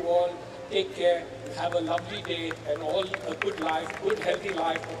 Love you all. Take care. Have a lovely day and all a good life, good healthy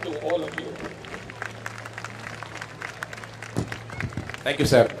life to all of you. Thank you,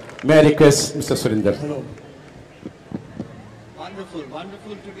 sir. May I request Mr. Surinder? Hello. Wonderful,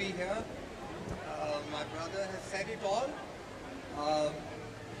 wonderful to be here. My brother has said it all.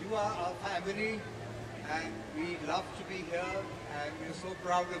 You are our family, and we love to be here, and we're so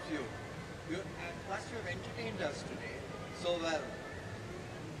proud of you. And plus, you have entertained us today so well.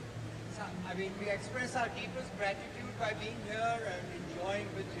 So, I mean, we express our deepest gratitude by being here and enjoying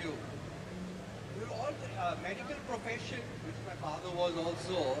with you. We're all medical profession, which my father was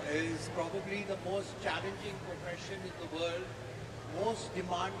also, is probably the most challenging profession in the world, most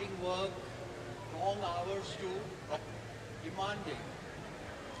demanding work, long hours too, but demanding.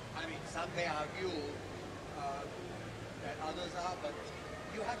 I mean, some may argue that others are, but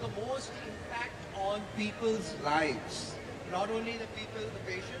you have the most impact on people's lives. Not only the people,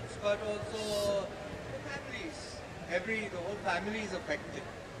 the patients, but also the families. The whole family is affected.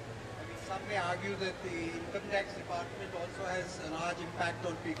 I mean, some may argue that the income tax department also has a large impact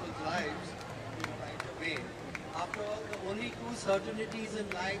on people's lives in a right way. After all, the only two certainties in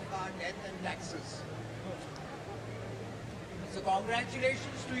life are death and taxes. So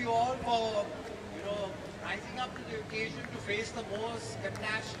congratulations to you all for, rising up to the occasion to face the most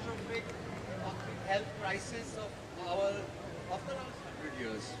catastrophic public health crisis of the last 100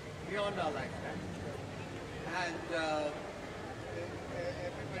 years, beyond our lifetime. And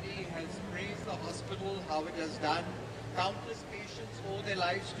everybody has praised the hospital, how it has done. Countless patients owe their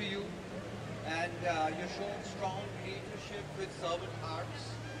lives to you, and you've shown strong leadership with servant hearts.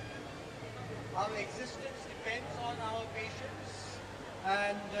 Our existence depends on our patients,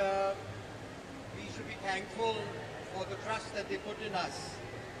 and we should be thankful for the trust that they put in us.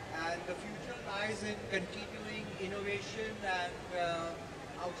 And the future lies in continuing innovation and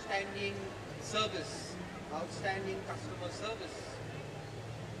outstanding service, outstanding customer service.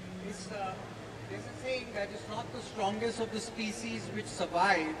 There's a saying that it's not the strongest of the species which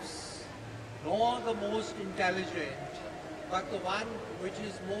survives, nor the most intelligent, but the one which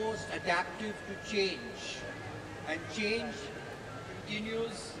is most adaptive to change. And change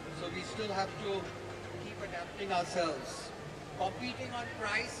continues, so we still have to keep adapting ourselves. Competing on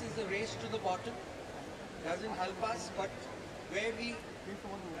price is a race to the bottom. Doesn't help us, but where people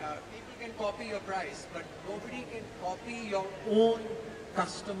can copy your price, but nobody can copy your own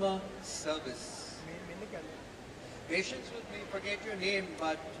customer service. patience with me, forget your name,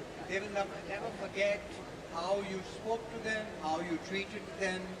 but they will never forget how you spoke to them, how you treated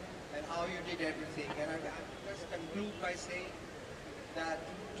them, and how you did everything. And I just conclude by saying that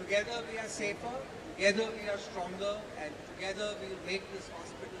together we are safer, together we are stronger, and together we will make this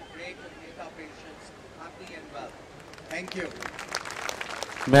hospital great and make our patients happy and well. Thank you.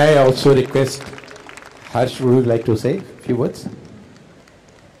 May I also request Harsh, would you like to say a few words?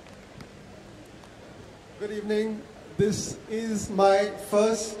 Good evening. This is my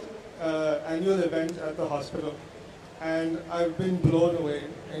first annual event at the hospital, and I've been blown away.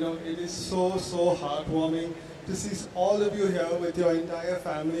 You know, it is so heartwarming to see all of you here with your entire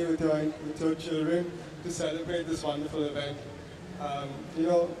family, with your children, to celebrate this wonderful event. You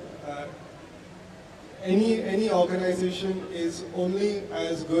know, any organization is only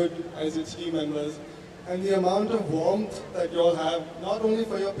as good as its team members, and the amount of warmth that you all have, not only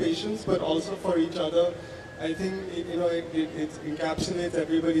for your patients but also for each other, I think it encapsulates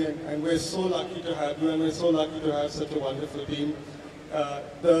everybody, and we're so lucky to have you, and we're so lucky to have such a wonderful team.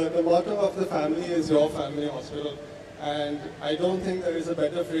 The motto of the family is your family hospital, and I don't think there is a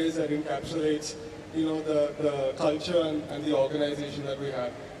better phrase that encapsulates, you know, the culture and the organization that we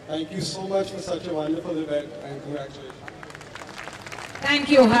have. Thank you so much for such a wonderful event, and congratulations. Thank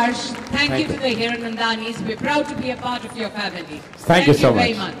you, Harsh. Thank you to the Hiranandanis. We're proud to be a part of your family. Thank you so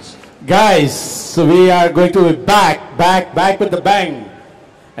very much. much. Guys, so we are going to be back with the bang.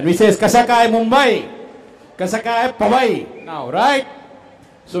 And we say, Kasakaay Mumbai, Kasakaay Pawai now, right?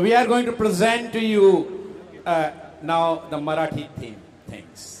 So we are going to present to you now the Marathi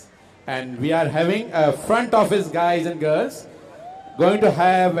things. And we are having front office guys and girls going to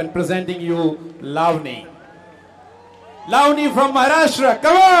have and presenting you Lavni. Lavni from Maharashtra.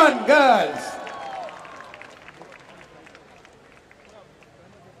 Come on, girls.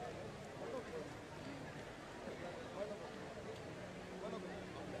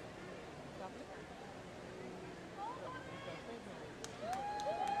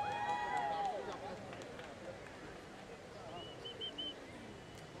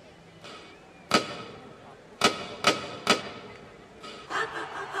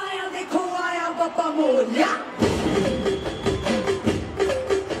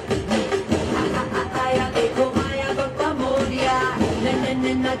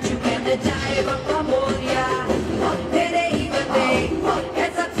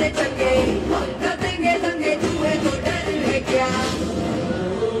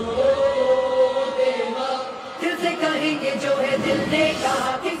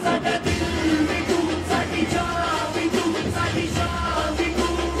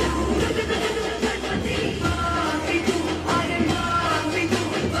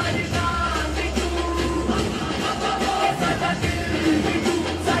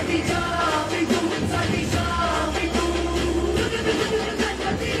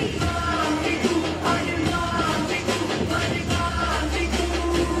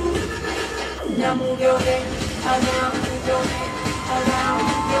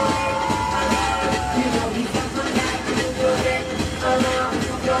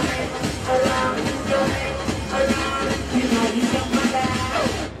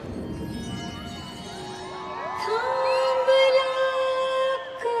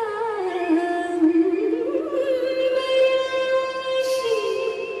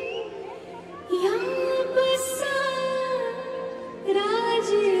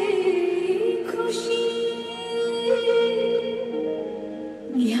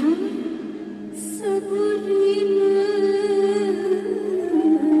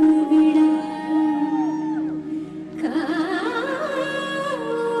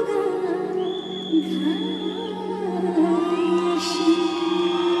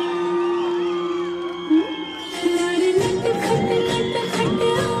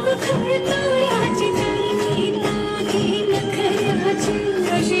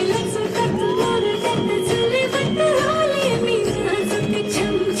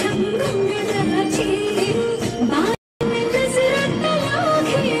 छम छम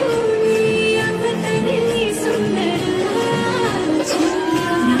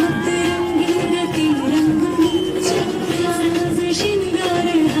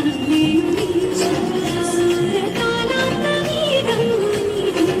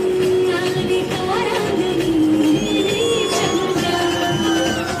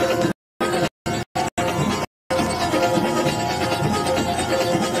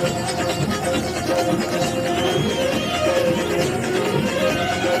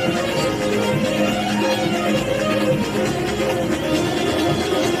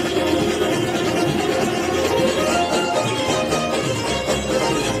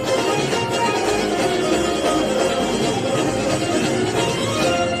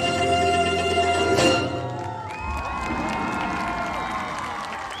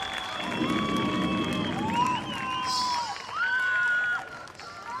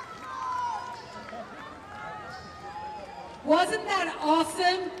Wasn't that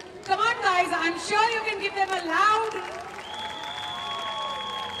awesome? Come on guys, I'm sure you can give them a loud,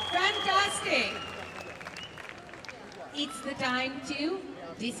 fantastic. It's the time to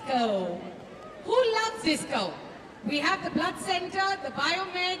disco. Who loves disco? We have the blood center, the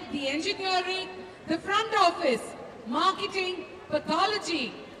biomed, the engineering, the front office, marketing,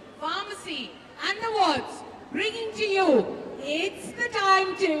 pathology, pharmacy, and the wards, bringing to you, it's the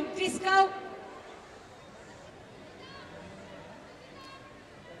time to disco.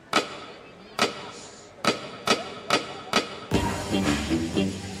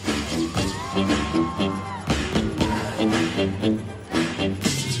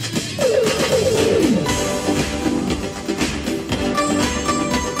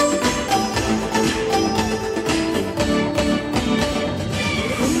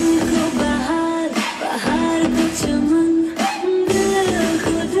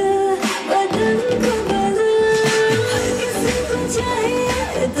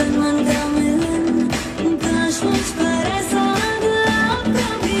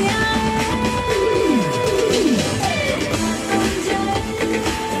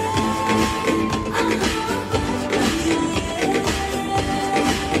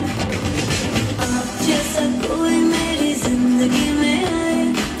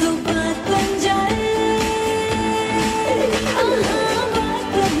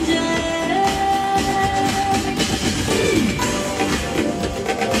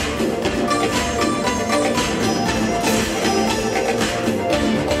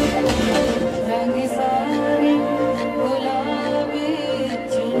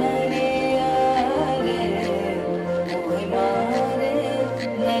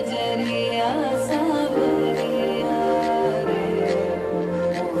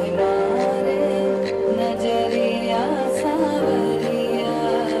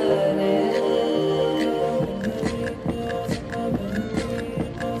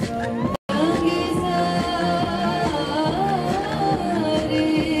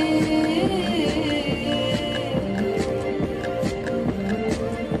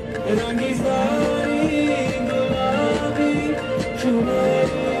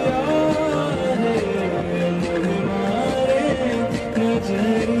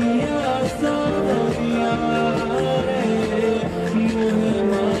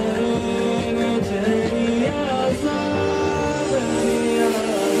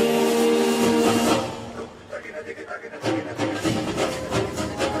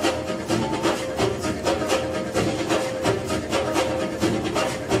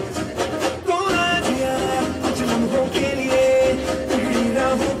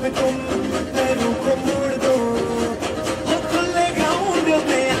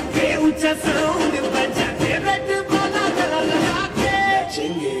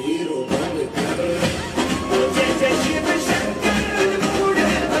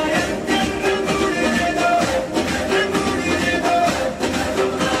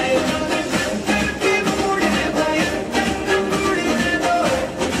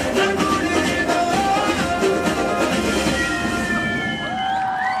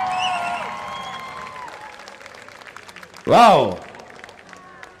 Wow!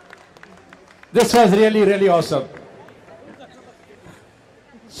 This was really, really awesome.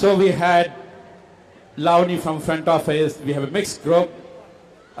 So we had Lavani from front office. We have a mixed group.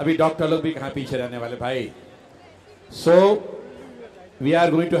 Abhi doctor log bhi kahan piche rehne wale bhai. So we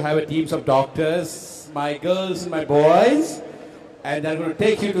are going to have a teams of doctors, my girls and my boys, and they're going to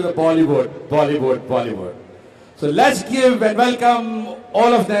take you to the Bollywood. So let's give and welcome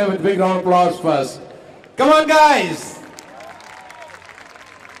all of them with a big round of applause first. Come on guys!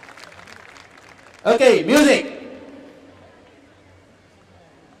 Okay, music.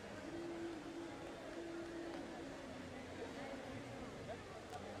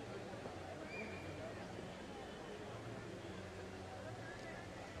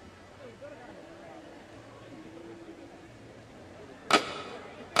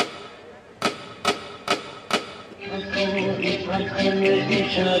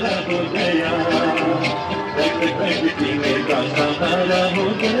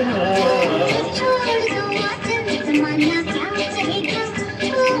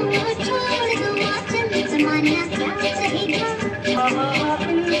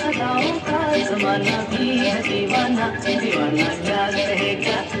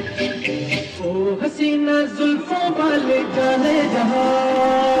 हसीना जुल्फों वाले जाने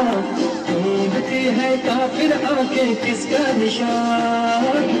जहां ढूंढती है काफिर आके किसका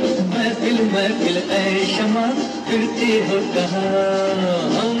निशान महफिल ऐ शमा फिरती हो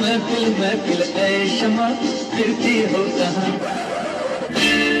कहाँ महफिल ऐ शमा फिरती हो कहाँ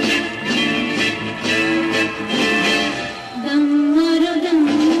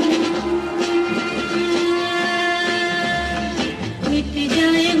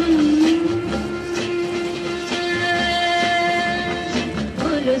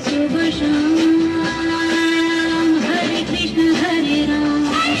बोलो सुबह शाम हरे कृष्ण हरे राम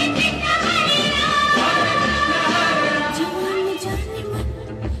जवान जाने मन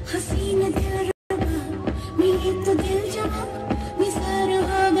हसीन दिल रुबा मिले तो दिल जवान निसार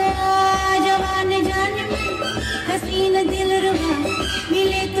हो गया जवान जाने मन हसीन दिल रुबा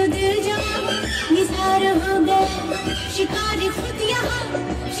मिले तो दिल जवान निसार हो गया शिकार खुद यहाँ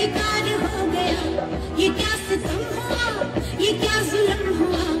शिकार हो गया ये क्या सितम हुआ ये क्या जुल्म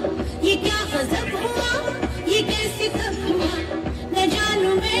हुआ ये क्या गजब हुआ ये कैसे कब हुआ न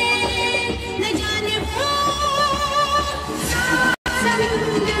जानू मैं न जाने वो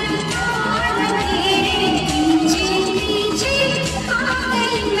समंदर मेरे नीचे नीचे आ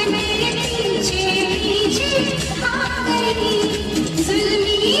गई मेरे नीचे नीचे आ गई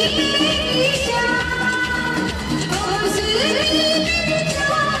जुल्मी मेरी जान ओ जुल्मी मेरी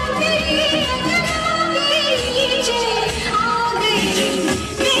जान तेरी नीचे आ गई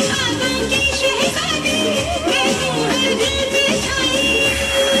मैं आदम की शहजादी मैं हूँ हर दिल पे छाई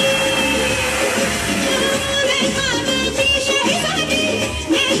मैं आदम की शहजादी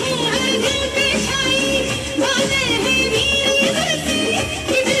मैं हूँ हर दिल पे छाई बादल है मेरी बरसी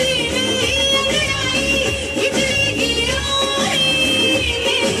बिजली मेरी अंगड़ाई बिजली की रोशनी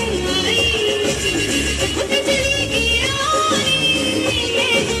मैं हूँ आई बिजली की रोशनी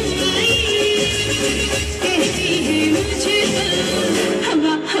मैं हूँ आई कहती है मुझे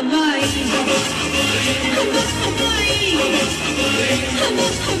हवा हवाई हवा हवाई हवा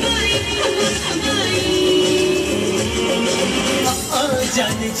हवाई हवा हवाई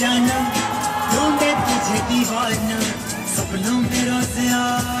जाने जाना ढूंढे तुझे दीवाना सपनों में रोज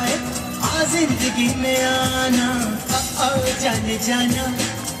आए आ जिंदगी में आना जाने जाना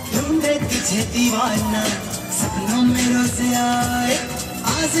ढूंढे तुझे दीवाना सपनों में रोज आए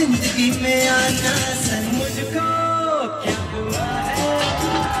आ जिंदगी में आना सन मुझको क्या हुआ है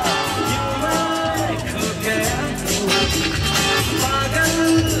क्यों मैं खो गया पागल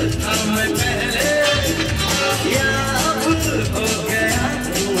था मैं पहले या अब हो गया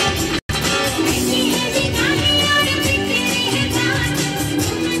नहीं है दीवानी और बिखरी है जान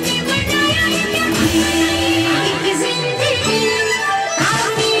तुमने बनाया है क्या एक जिंदगी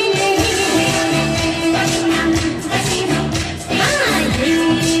काफी नहीं है बचना बचना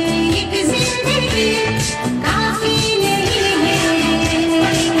एक जिंदगी काफी नहीं है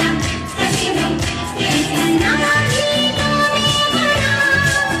बचना बचना इतना ही तूने बना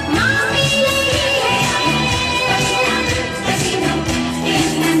माफी नहीं है बचना बचना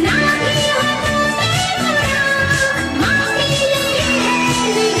इतना ही हो तूने बना माफी नहीं है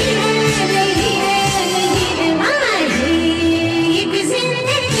नहीं है नहीं है नहीं है माही एक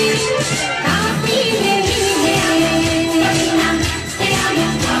जिंदगी काफी नहीं है बचना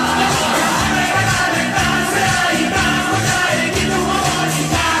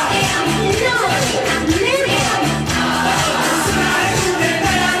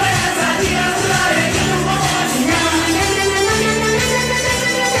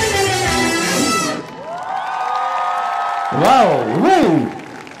वाओ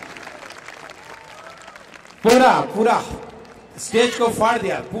पूरा पूरा स्टेज को फाड़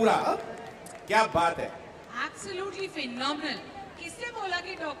दिया पूरा क्या बात है Absolutely phenomenal. किसने बोला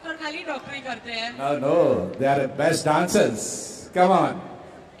कि डॉक्टर खाली डॉक्टरी करते हैं? no they are the best dancers come on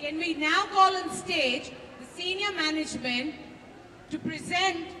Can we now call on stage the senior management to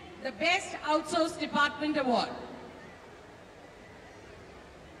present the Best Outsourced Department Award?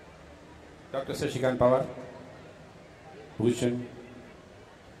 Dr. Sashikant Pawar Bhushan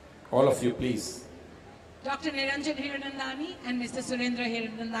all of you please Dr. Niranjan Hiranandani and Mr. Surendra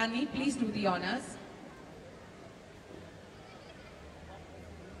Hiranandani, please do the honors.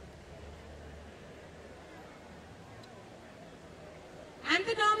 And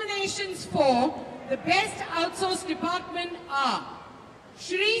the nominations for the Best Outsourced Department are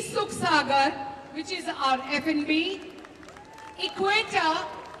Shri Sukh Sagar, which is our F&B, Equator,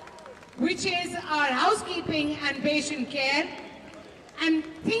 which is our housekeeping and patient care, and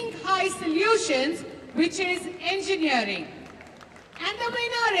Think High Solutions, which is engineering. And the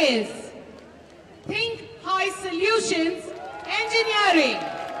winner is Think High Solutions Engineering.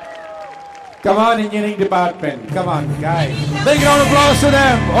 come on engineering department come on guys big round of applause to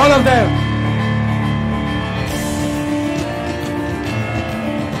them all of them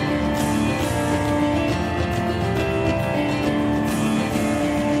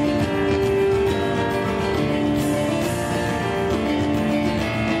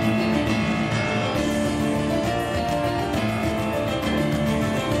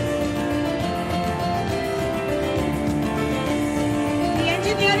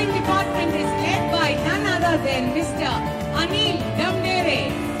Engineering department is led by none other than Mr. Anil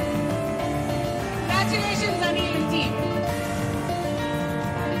Damdere.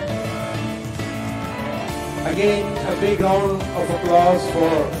 Again, a big round of applause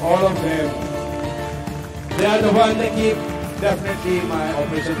for all of them. They are the ones that keep definitely my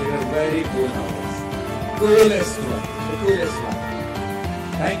operation theater very cool nowadays. Coolest one, the coolest one.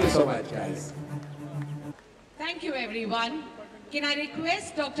 Thank you so much, guys. Thank you, everyone. Can I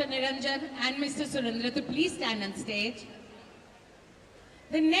request Dr. Niranjan and Mr. Surendra to please stand on stage?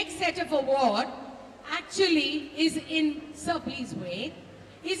 The next set of award actually is in, sir please wait,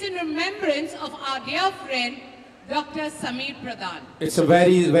 is in remembrance of our dear friend, Dr. Sameer Pradhan. It's a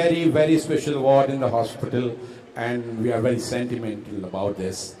very, very, very special award in the hospital, and we are very sentimental about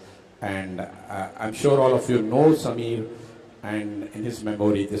this. And I'm sure all of you know Sameer, and in his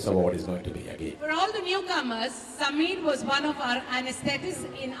memory, this award is going to be again. For all the newcomers, Sameer was one of our anesthetists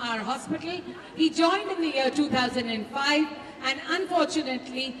in our hospital. He joined in the year 2005 and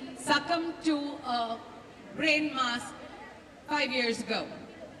unfortunately succumbed to a brain mass 5 years ago.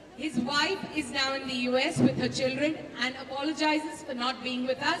 His wife is now in the US with her children and apologizes for not being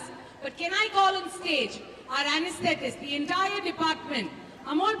with us. But can I call on stage our anesthetist, the entire department,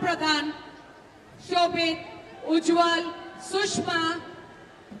 Amol Pradhan, Shobit, Ujwal, Sushma.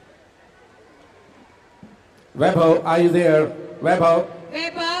 Vaibhav, are you there? Vaibhav,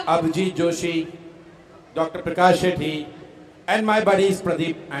 Vaibhav, Abhijit Joshi, Dr. Prakash Shetty, and my buddies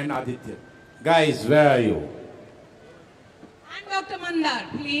Pradeep and Aditya. Guys, where are you? and Dr. Mandar,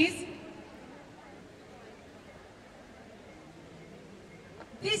 please.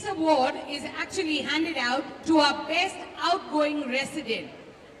 This award is actually handed out to our best outgoing resident.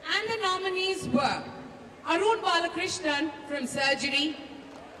 And the nominees were Arun Balakrishnan from surgery,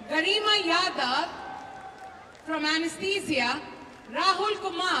 Garima Yadav from anesthesia, Rahul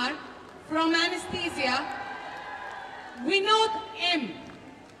Kumar from anesthesia, Vinod M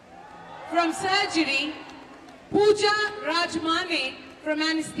from surgery, Pooja Rajmane from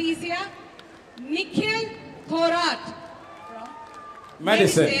anesthesia, Nikhil Thorat from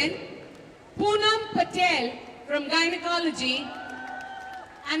medicine, Poonam Patel from gynecology,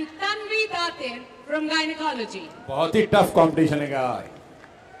 and Tanvi Datir from gynecology. बहुत ही tough competition है यार.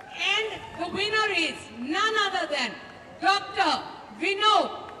 And the winner is none other than Dr. Vinod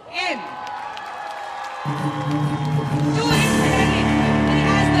M. To his credit, he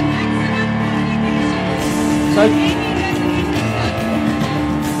has the maximum qualifications for any resident done.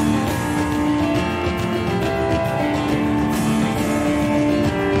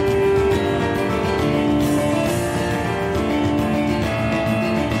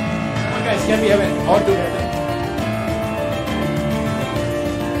 Come on guys, can we have it all together?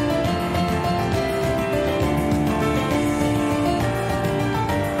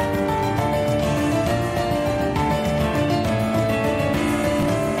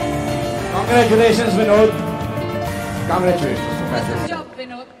 Congratulations, Vinod. Congratulations. Awesome job,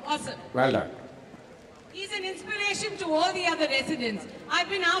 Vinod. Awesome. Well done. He's an inspiration to all the other residents. I've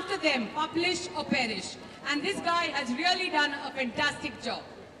been after them, publish or perish. And this guy has really done a fantastic job.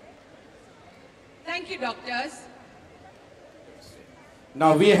 Thank you, doctors.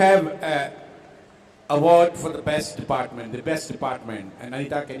 Now we have an award for the best department, And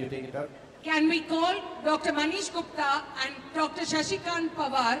Anita, can you take it up? Can we call Dr. Manish Gupta and Dr. Shashikant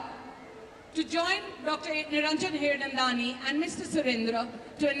Pawar to join Dr. Niranjan Hiranandani and Mr. Surendra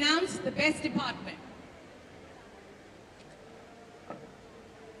to announce the best department?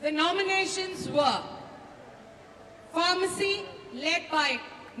 The nominations were Pharmacy, led by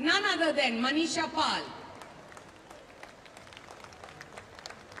none other than Manisha Pal.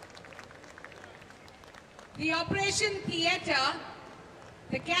 The Operation Theatre,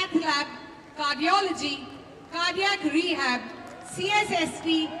 the Cath Lab, Cardiology, Cardiac Rehab,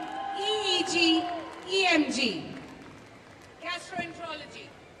 CSST, EEG, EMG, Gastroenterology.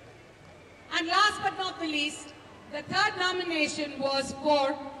 And last but not the least, the third nomination was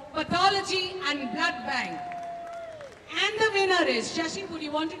for Pathology and Blood Bank. And the winner is, Shashi, would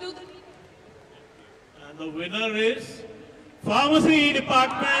you want to do the name? And the winner is Pharmacy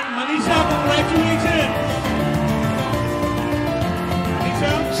Department. Manisha, congratulations.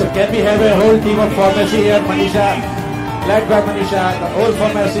 Manisha? So can we have a whole team of pharmacy here, Manisha? Led by Manisha, the whole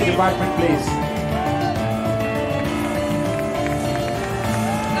pharmacy department, please.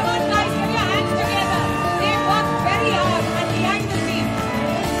 Come on guys, put your hands together. They worked very hard and behind the scenes.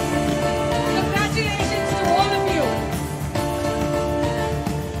 Congratulations to all of you.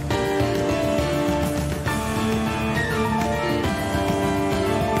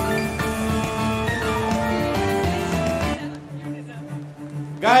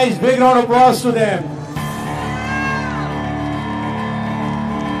 Guys, big round of applause to them.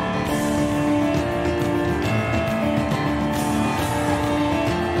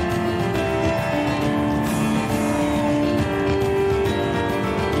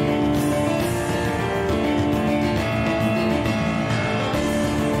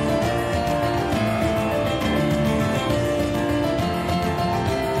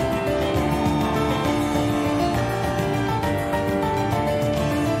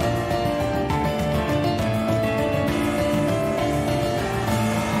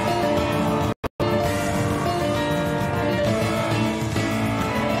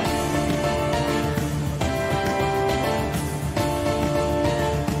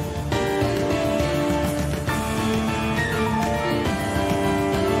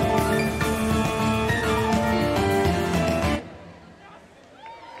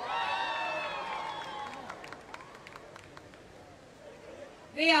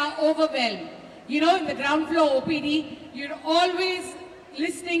 overwhelmed. You know, in the ground floor OPD, you're always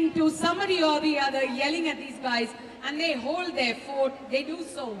listening to somebody or the other yelling at these guys, and they hold their fort. They do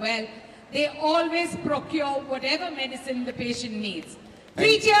so well. They always procure whatever medicine the patient needs.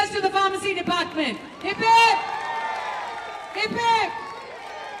 3 cheers to the pharmacy department. Hip hip! Hip hip!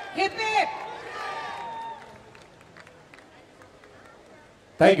 Hip hip!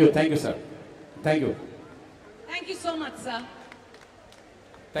 Thank you, sir. Thank you. Thank you so much, sir.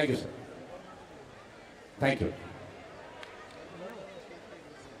 Thank you, sir. Thank you.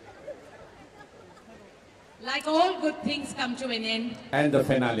 Like all good things come to an end, And the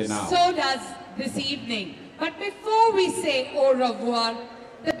finale now. so does this evening. But before we say au revoir,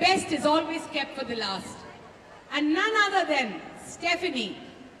 the best is always kept for the last. And none other than Stephanie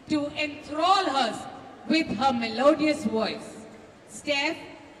to enthrall us with her melodious voice. Steph,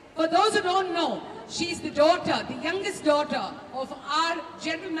 for those who don't know, she's the daughter, the youngest daughter of our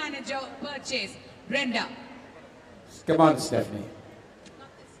general manager of purchase, Brenda. Come on, Stephanie.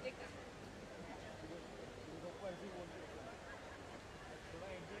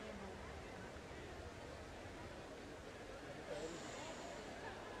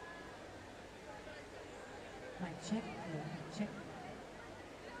 Check, check.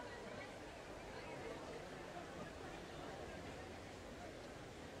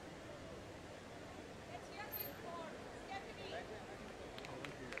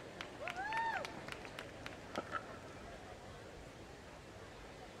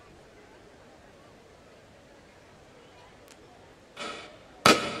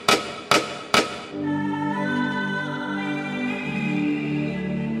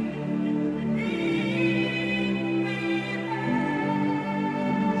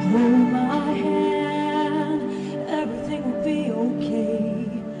 Hold my hand, everything will be okay.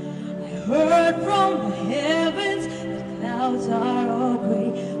 I heard from the heavens, the clouds are all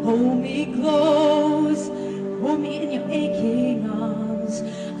gray. Hold me close, hold me in your aching arms.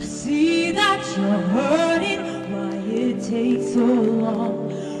 I see that you're hurting, why it takes so long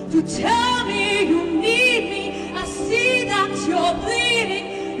to tell me you need me. I see that you're bleeding,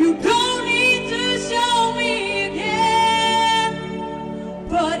 you don't need to show me again.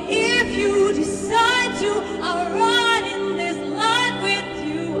 But if you decide to, I'll ride in this life with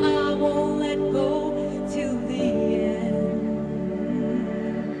you. I won't let go till the end.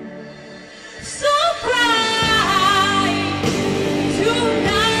 So cry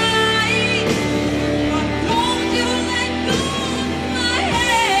tonight, but don't you let go of my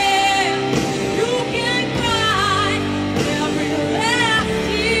hand. You can cry every last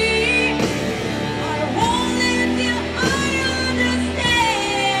tear. I won't let you, I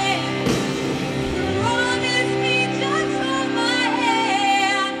understand. Promise me just hold my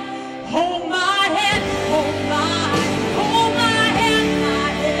hand. Hold my hand, hold my hand, my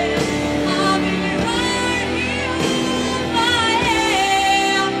hand. I'll be right here. Hold my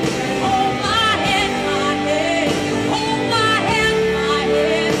hand, hold my hand, my hand. Hold my hand, my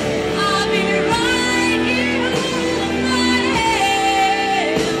hand. I'll be right here. Hold my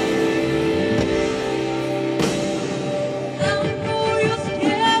hand. I know you're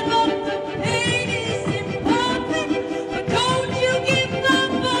scared, but the pain is imperfect. But don't you give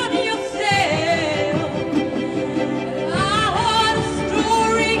up on yourself. I heard a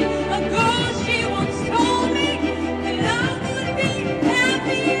story, a girl, she once told me that I would be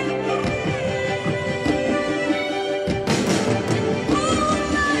happy again. Hold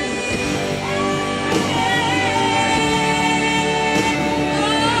my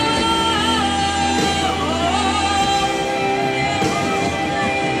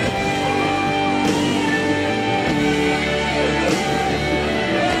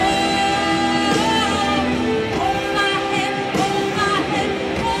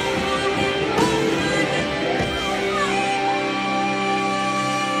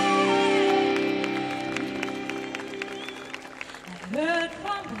heard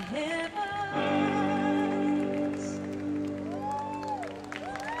from the heavens.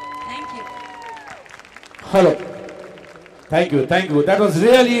 Thank you. Hello. Thank you, thank you. That was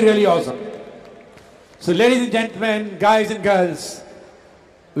really, really awesome. So, ladies and gentlemen, guys and girls,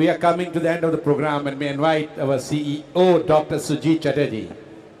 we are coming to the end of the program, and we invite our CEO, Dr. Sujit Chatterjee.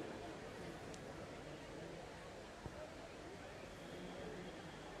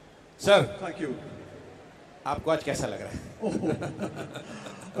 Sir, Thank you. आपको आज कैसा लग रहा है?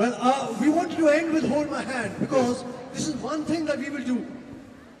 Well, we wanted to end with Hold My Hand because this is one thing that we will do.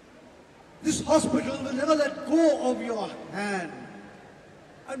 This hospital will never let go of your hand.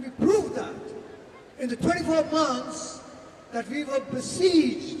 And we proved that in the 24 months that we were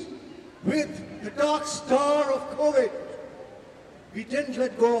besieged with the dark star of COVID. We didn't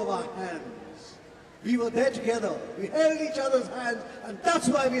let go of our hands. We were there together. We held each other's hands, and that's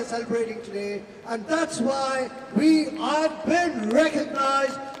why we are celebrating today. And that's why we have been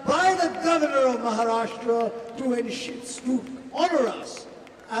recognized by the governor of Maharashtra to honor us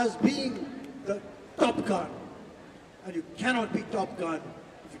as being the Top Gun. And you cannot be Top Gun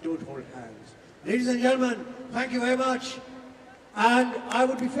if you don't hold hands. Ladies and gentlemen, thank you very much. And I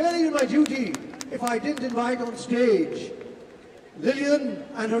would be failing in my duty if I didn't invite on stage Lillian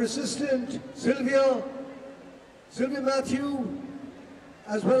and her assistant, Sylvia Matthew,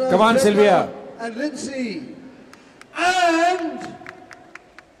 as well as Come on, Becca Sylvia. and Lindsay. And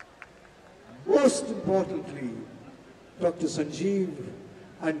most importantly, Dr. Sanjeev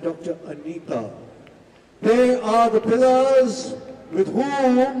and Dr. Anita. They are the pillars with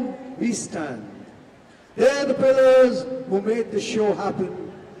whom we stand. They are the pillars who made the show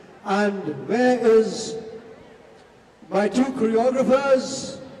happen. And where is my two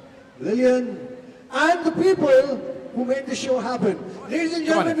choreographers, Lillian, and the people who made the show happen? Ladies and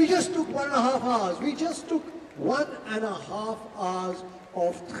gentlemen, we just took 1.5 hours. We just took 1.5 hours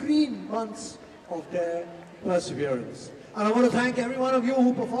of 3 months of their perseverance. And I want to thank every one of you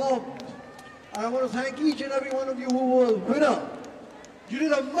who performed. And I want to thank each and every one of you who were a winner. You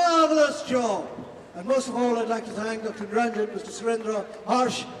did a marvelous job. And most of all, I'd like to thank Dr. Niranjan, Mr. Surendra,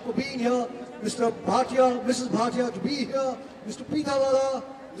 Harsh for being here, Mr. Bhatia, Mrs. Bhatia to be here, Mr. Pitawala,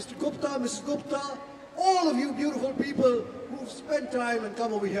 Mr. Gupta, Mrs. Gupta, all of you beautiful people who've spent time and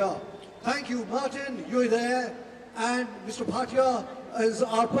come over here. Thank you, Martin, you're there. And Mr. Bhatia is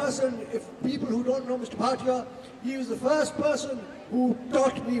our person. If people who don't know Mr. Bhatia, he was the first person who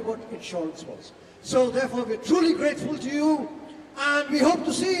taught me what insurance was. So therefore, we're truly grateful to you. And we hope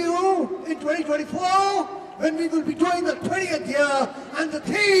to see you in 2024 when we will be doing the 20th year. And the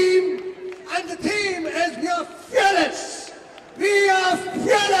theme is we are fearless. We are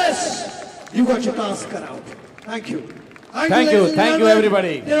fearless. You got your task cut out. Thank you. Thank you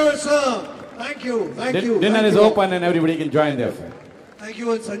everybody. Dear sir, thank you. Dinner is open and everybody can join there. Thank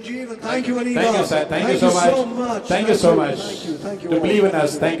you, and Sanjeev, and thank you, Anita. Thank you, sir. Thank you so much. Thank you so much. Thank you. To believe in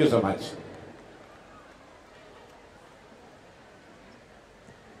us. Thank you so much.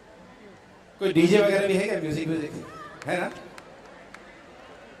 कोई DJ वगैरह भी है क्या? Music है ना?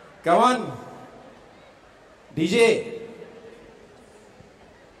 Come on, DJ.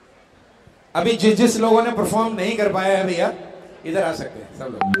 अभी जिस लोगों ने परफॉर्म नहीं कर पाया है भैया, इधर आ सकते हैं सब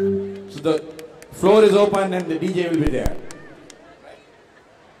लोग. So the floor is open and the DJ will be there.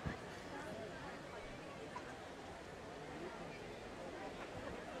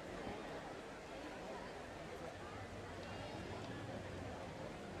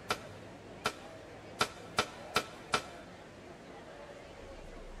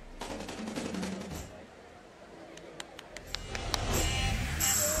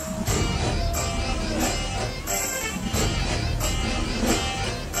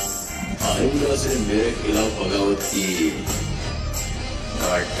 आइंदा से मेरे खिलाफ बगावत की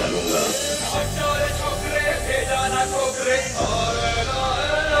काट डालूंगा.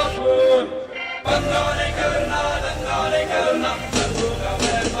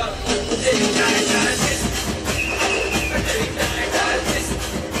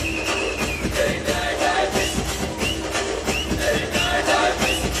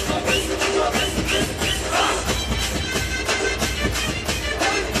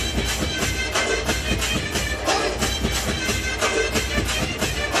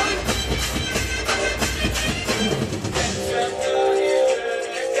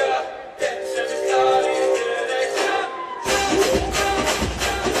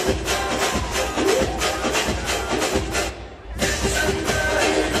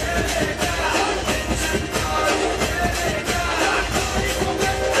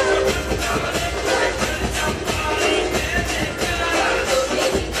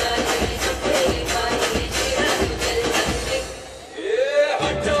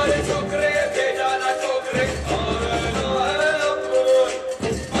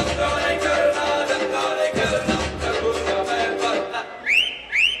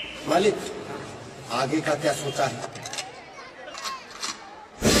 मालिक आगे का क्या सोचा है?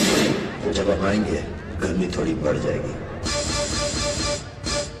 जब हम आएंगे गर्मी थोड़ी बढ़ जाएगी.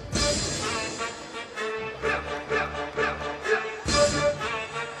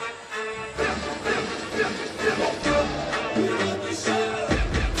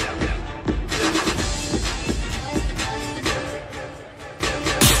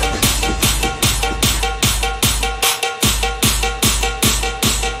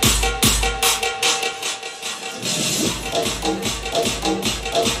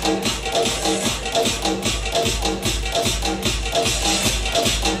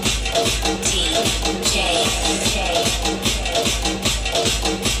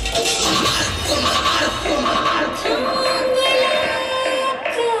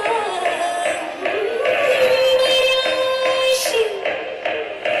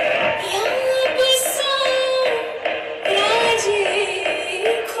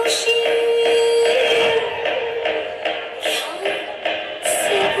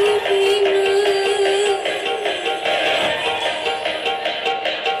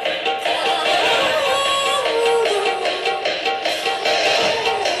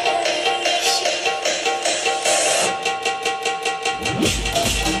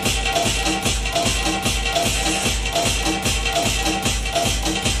 Thank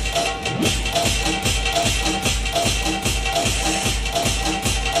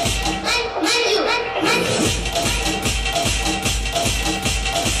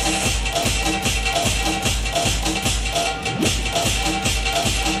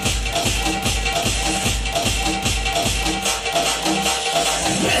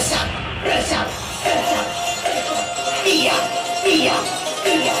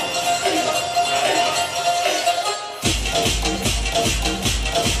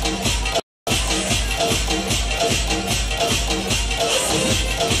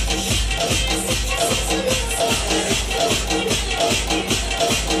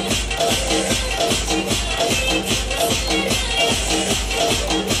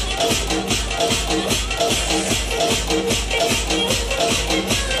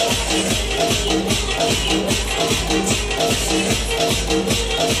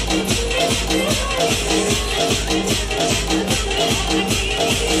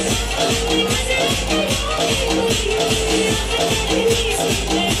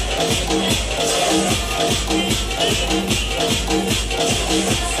you.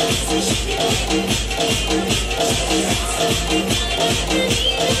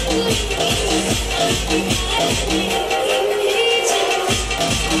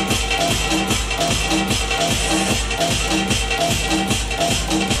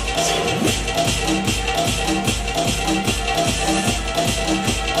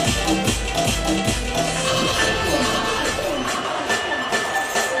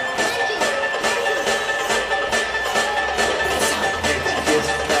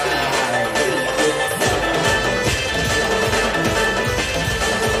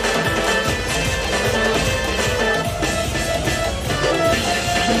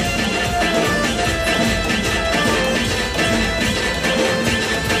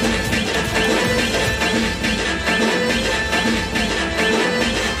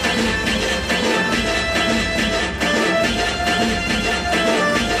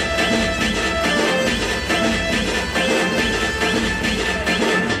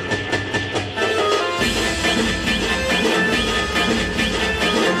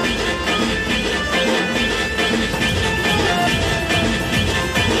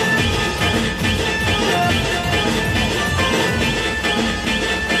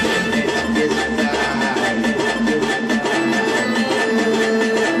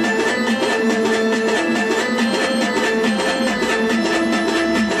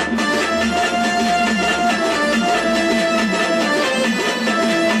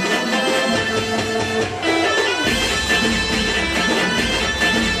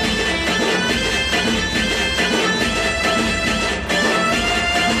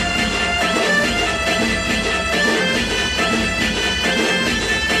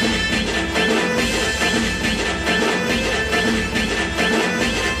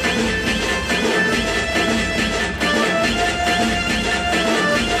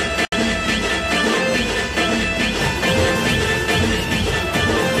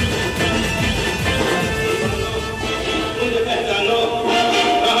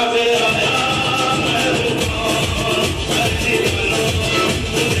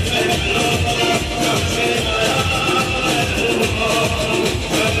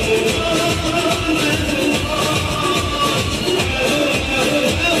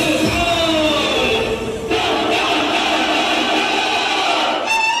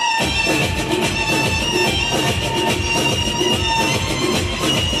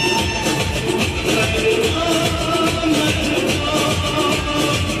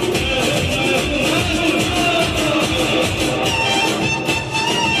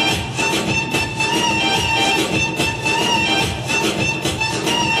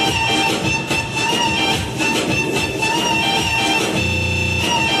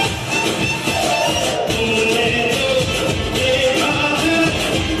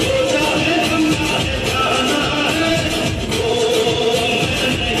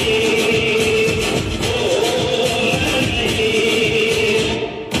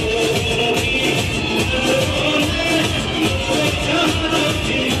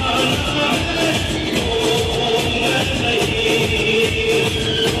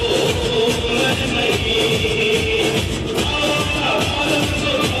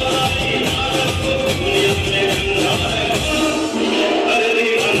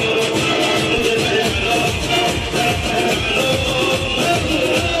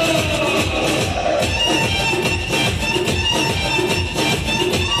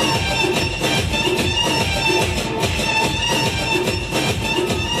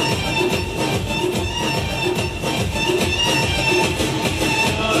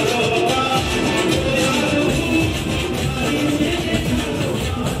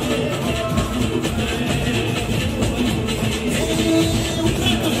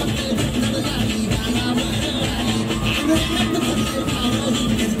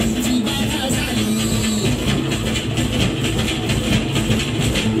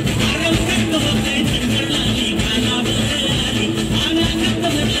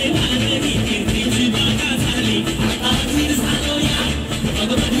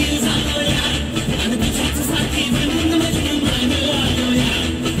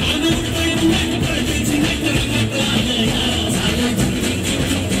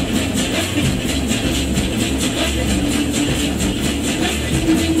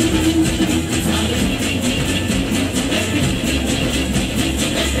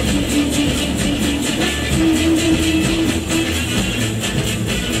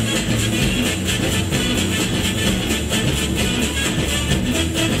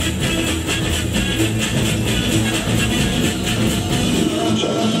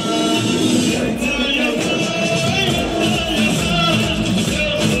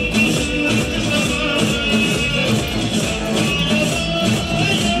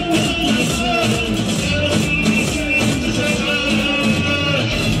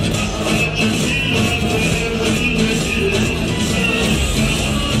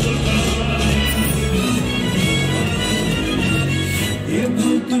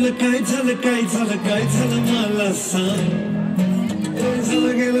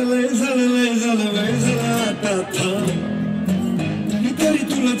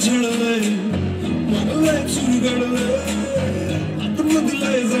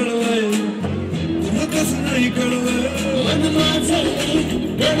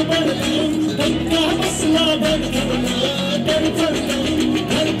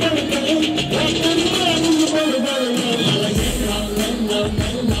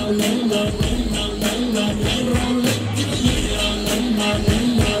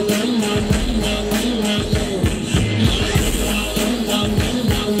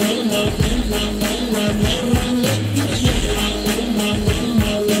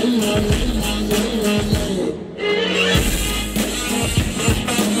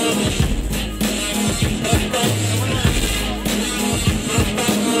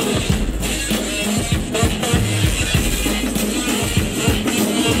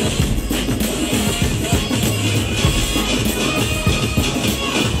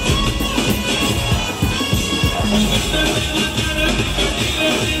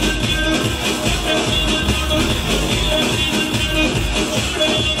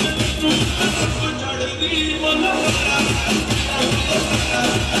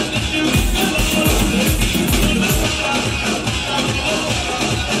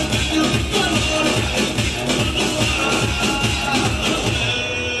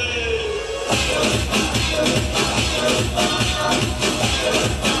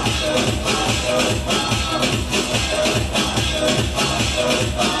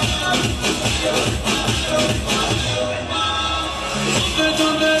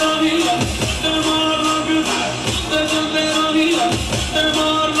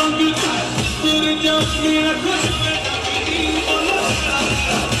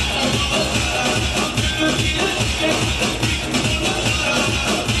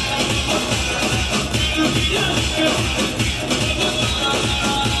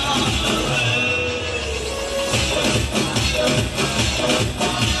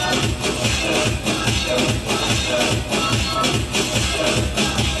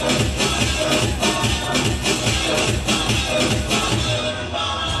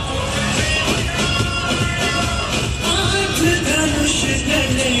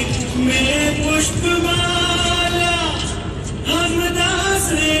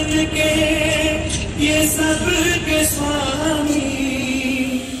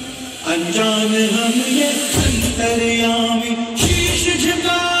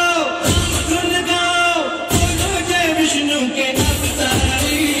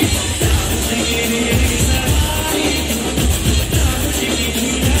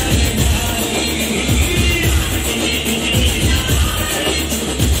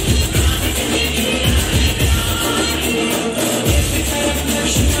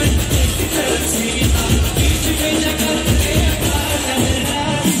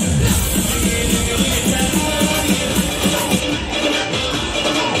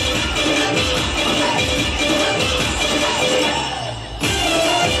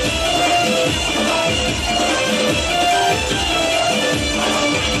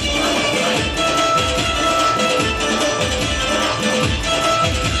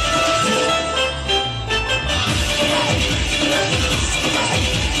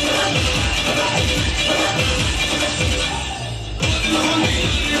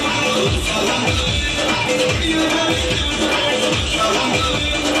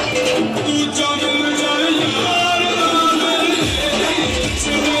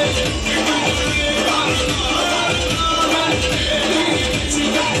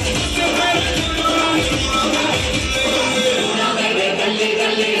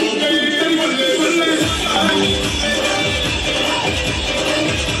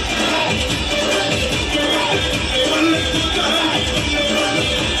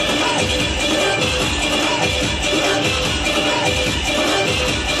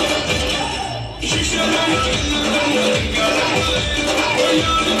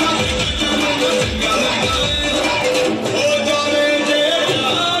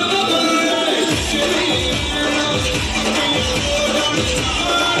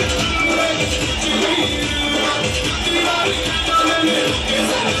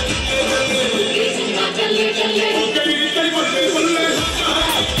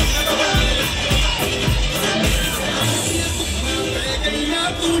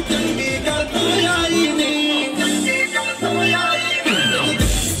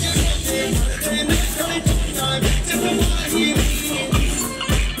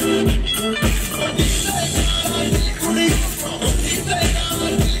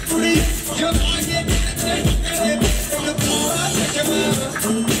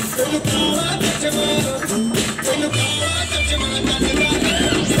 Look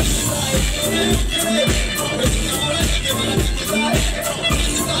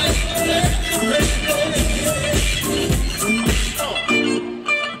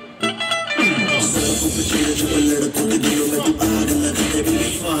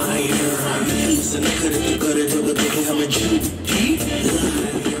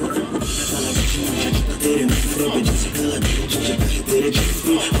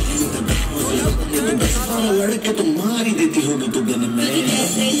 12 लड़के तो मार ही देती होगी तू दिन में।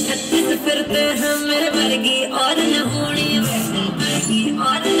 फिरते हैं मेरे वर्गी और न होनी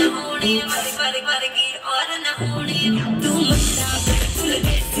और न होनी वर्गी और न होनी तू मुझा बिल्कुल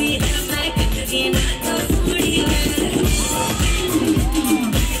ऐसी है मैं कितनी ना तो थोड़ी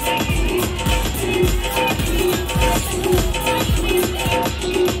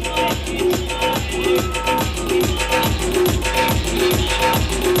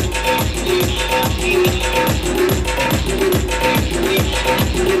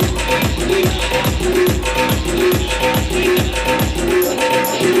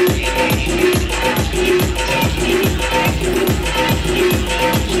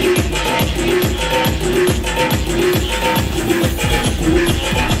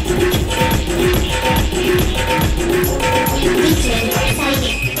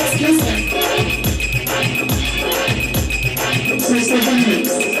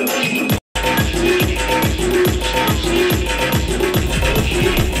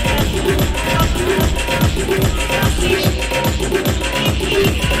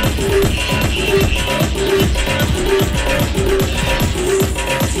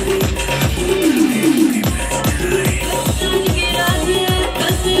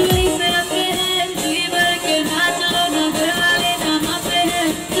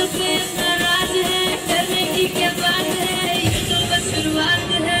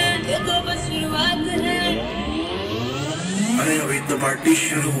पार्टी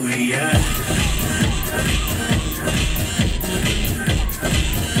शुरू हुई है।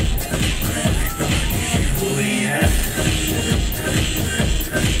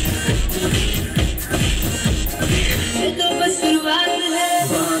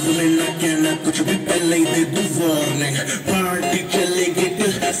 बाद में न कहना कुछ भी पहले ही दे दो वार्निंग। पार्टी चलेगी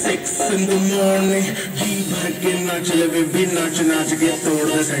till 6 in the morning। जी भर के नाच ले वे भी नाच नाच के तोड़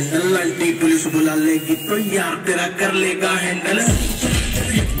दे सैंडल। आंटी पुलिस बुला लेगी तो यार तेरा कर लेगा हैंडल।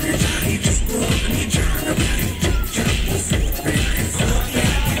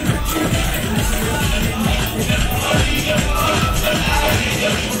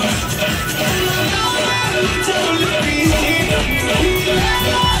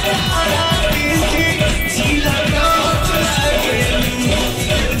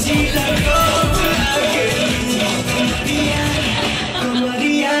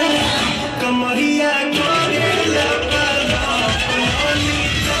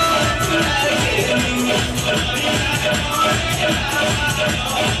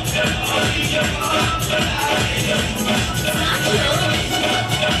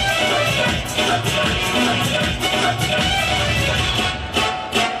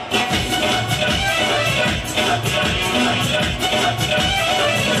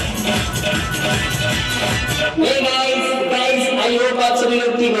 आई होप आप सभी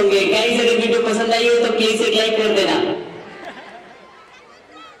लोग ठीक होंगे। गाइस अगर वीडियो पसंद आई हो तो प्लीज एक लाइक कर देना।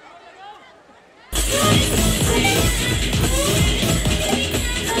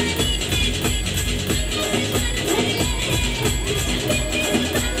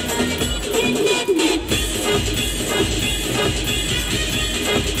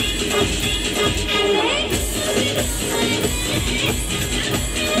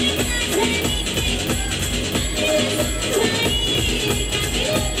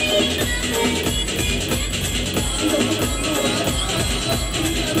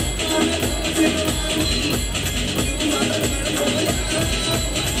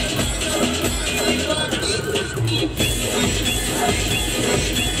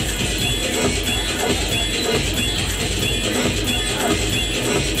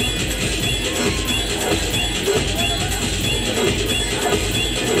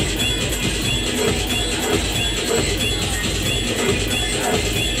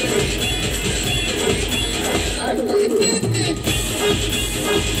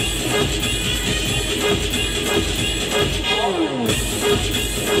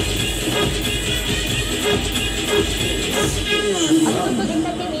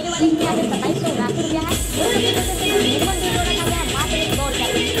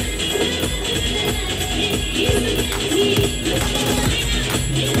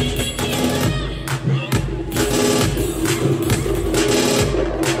 है।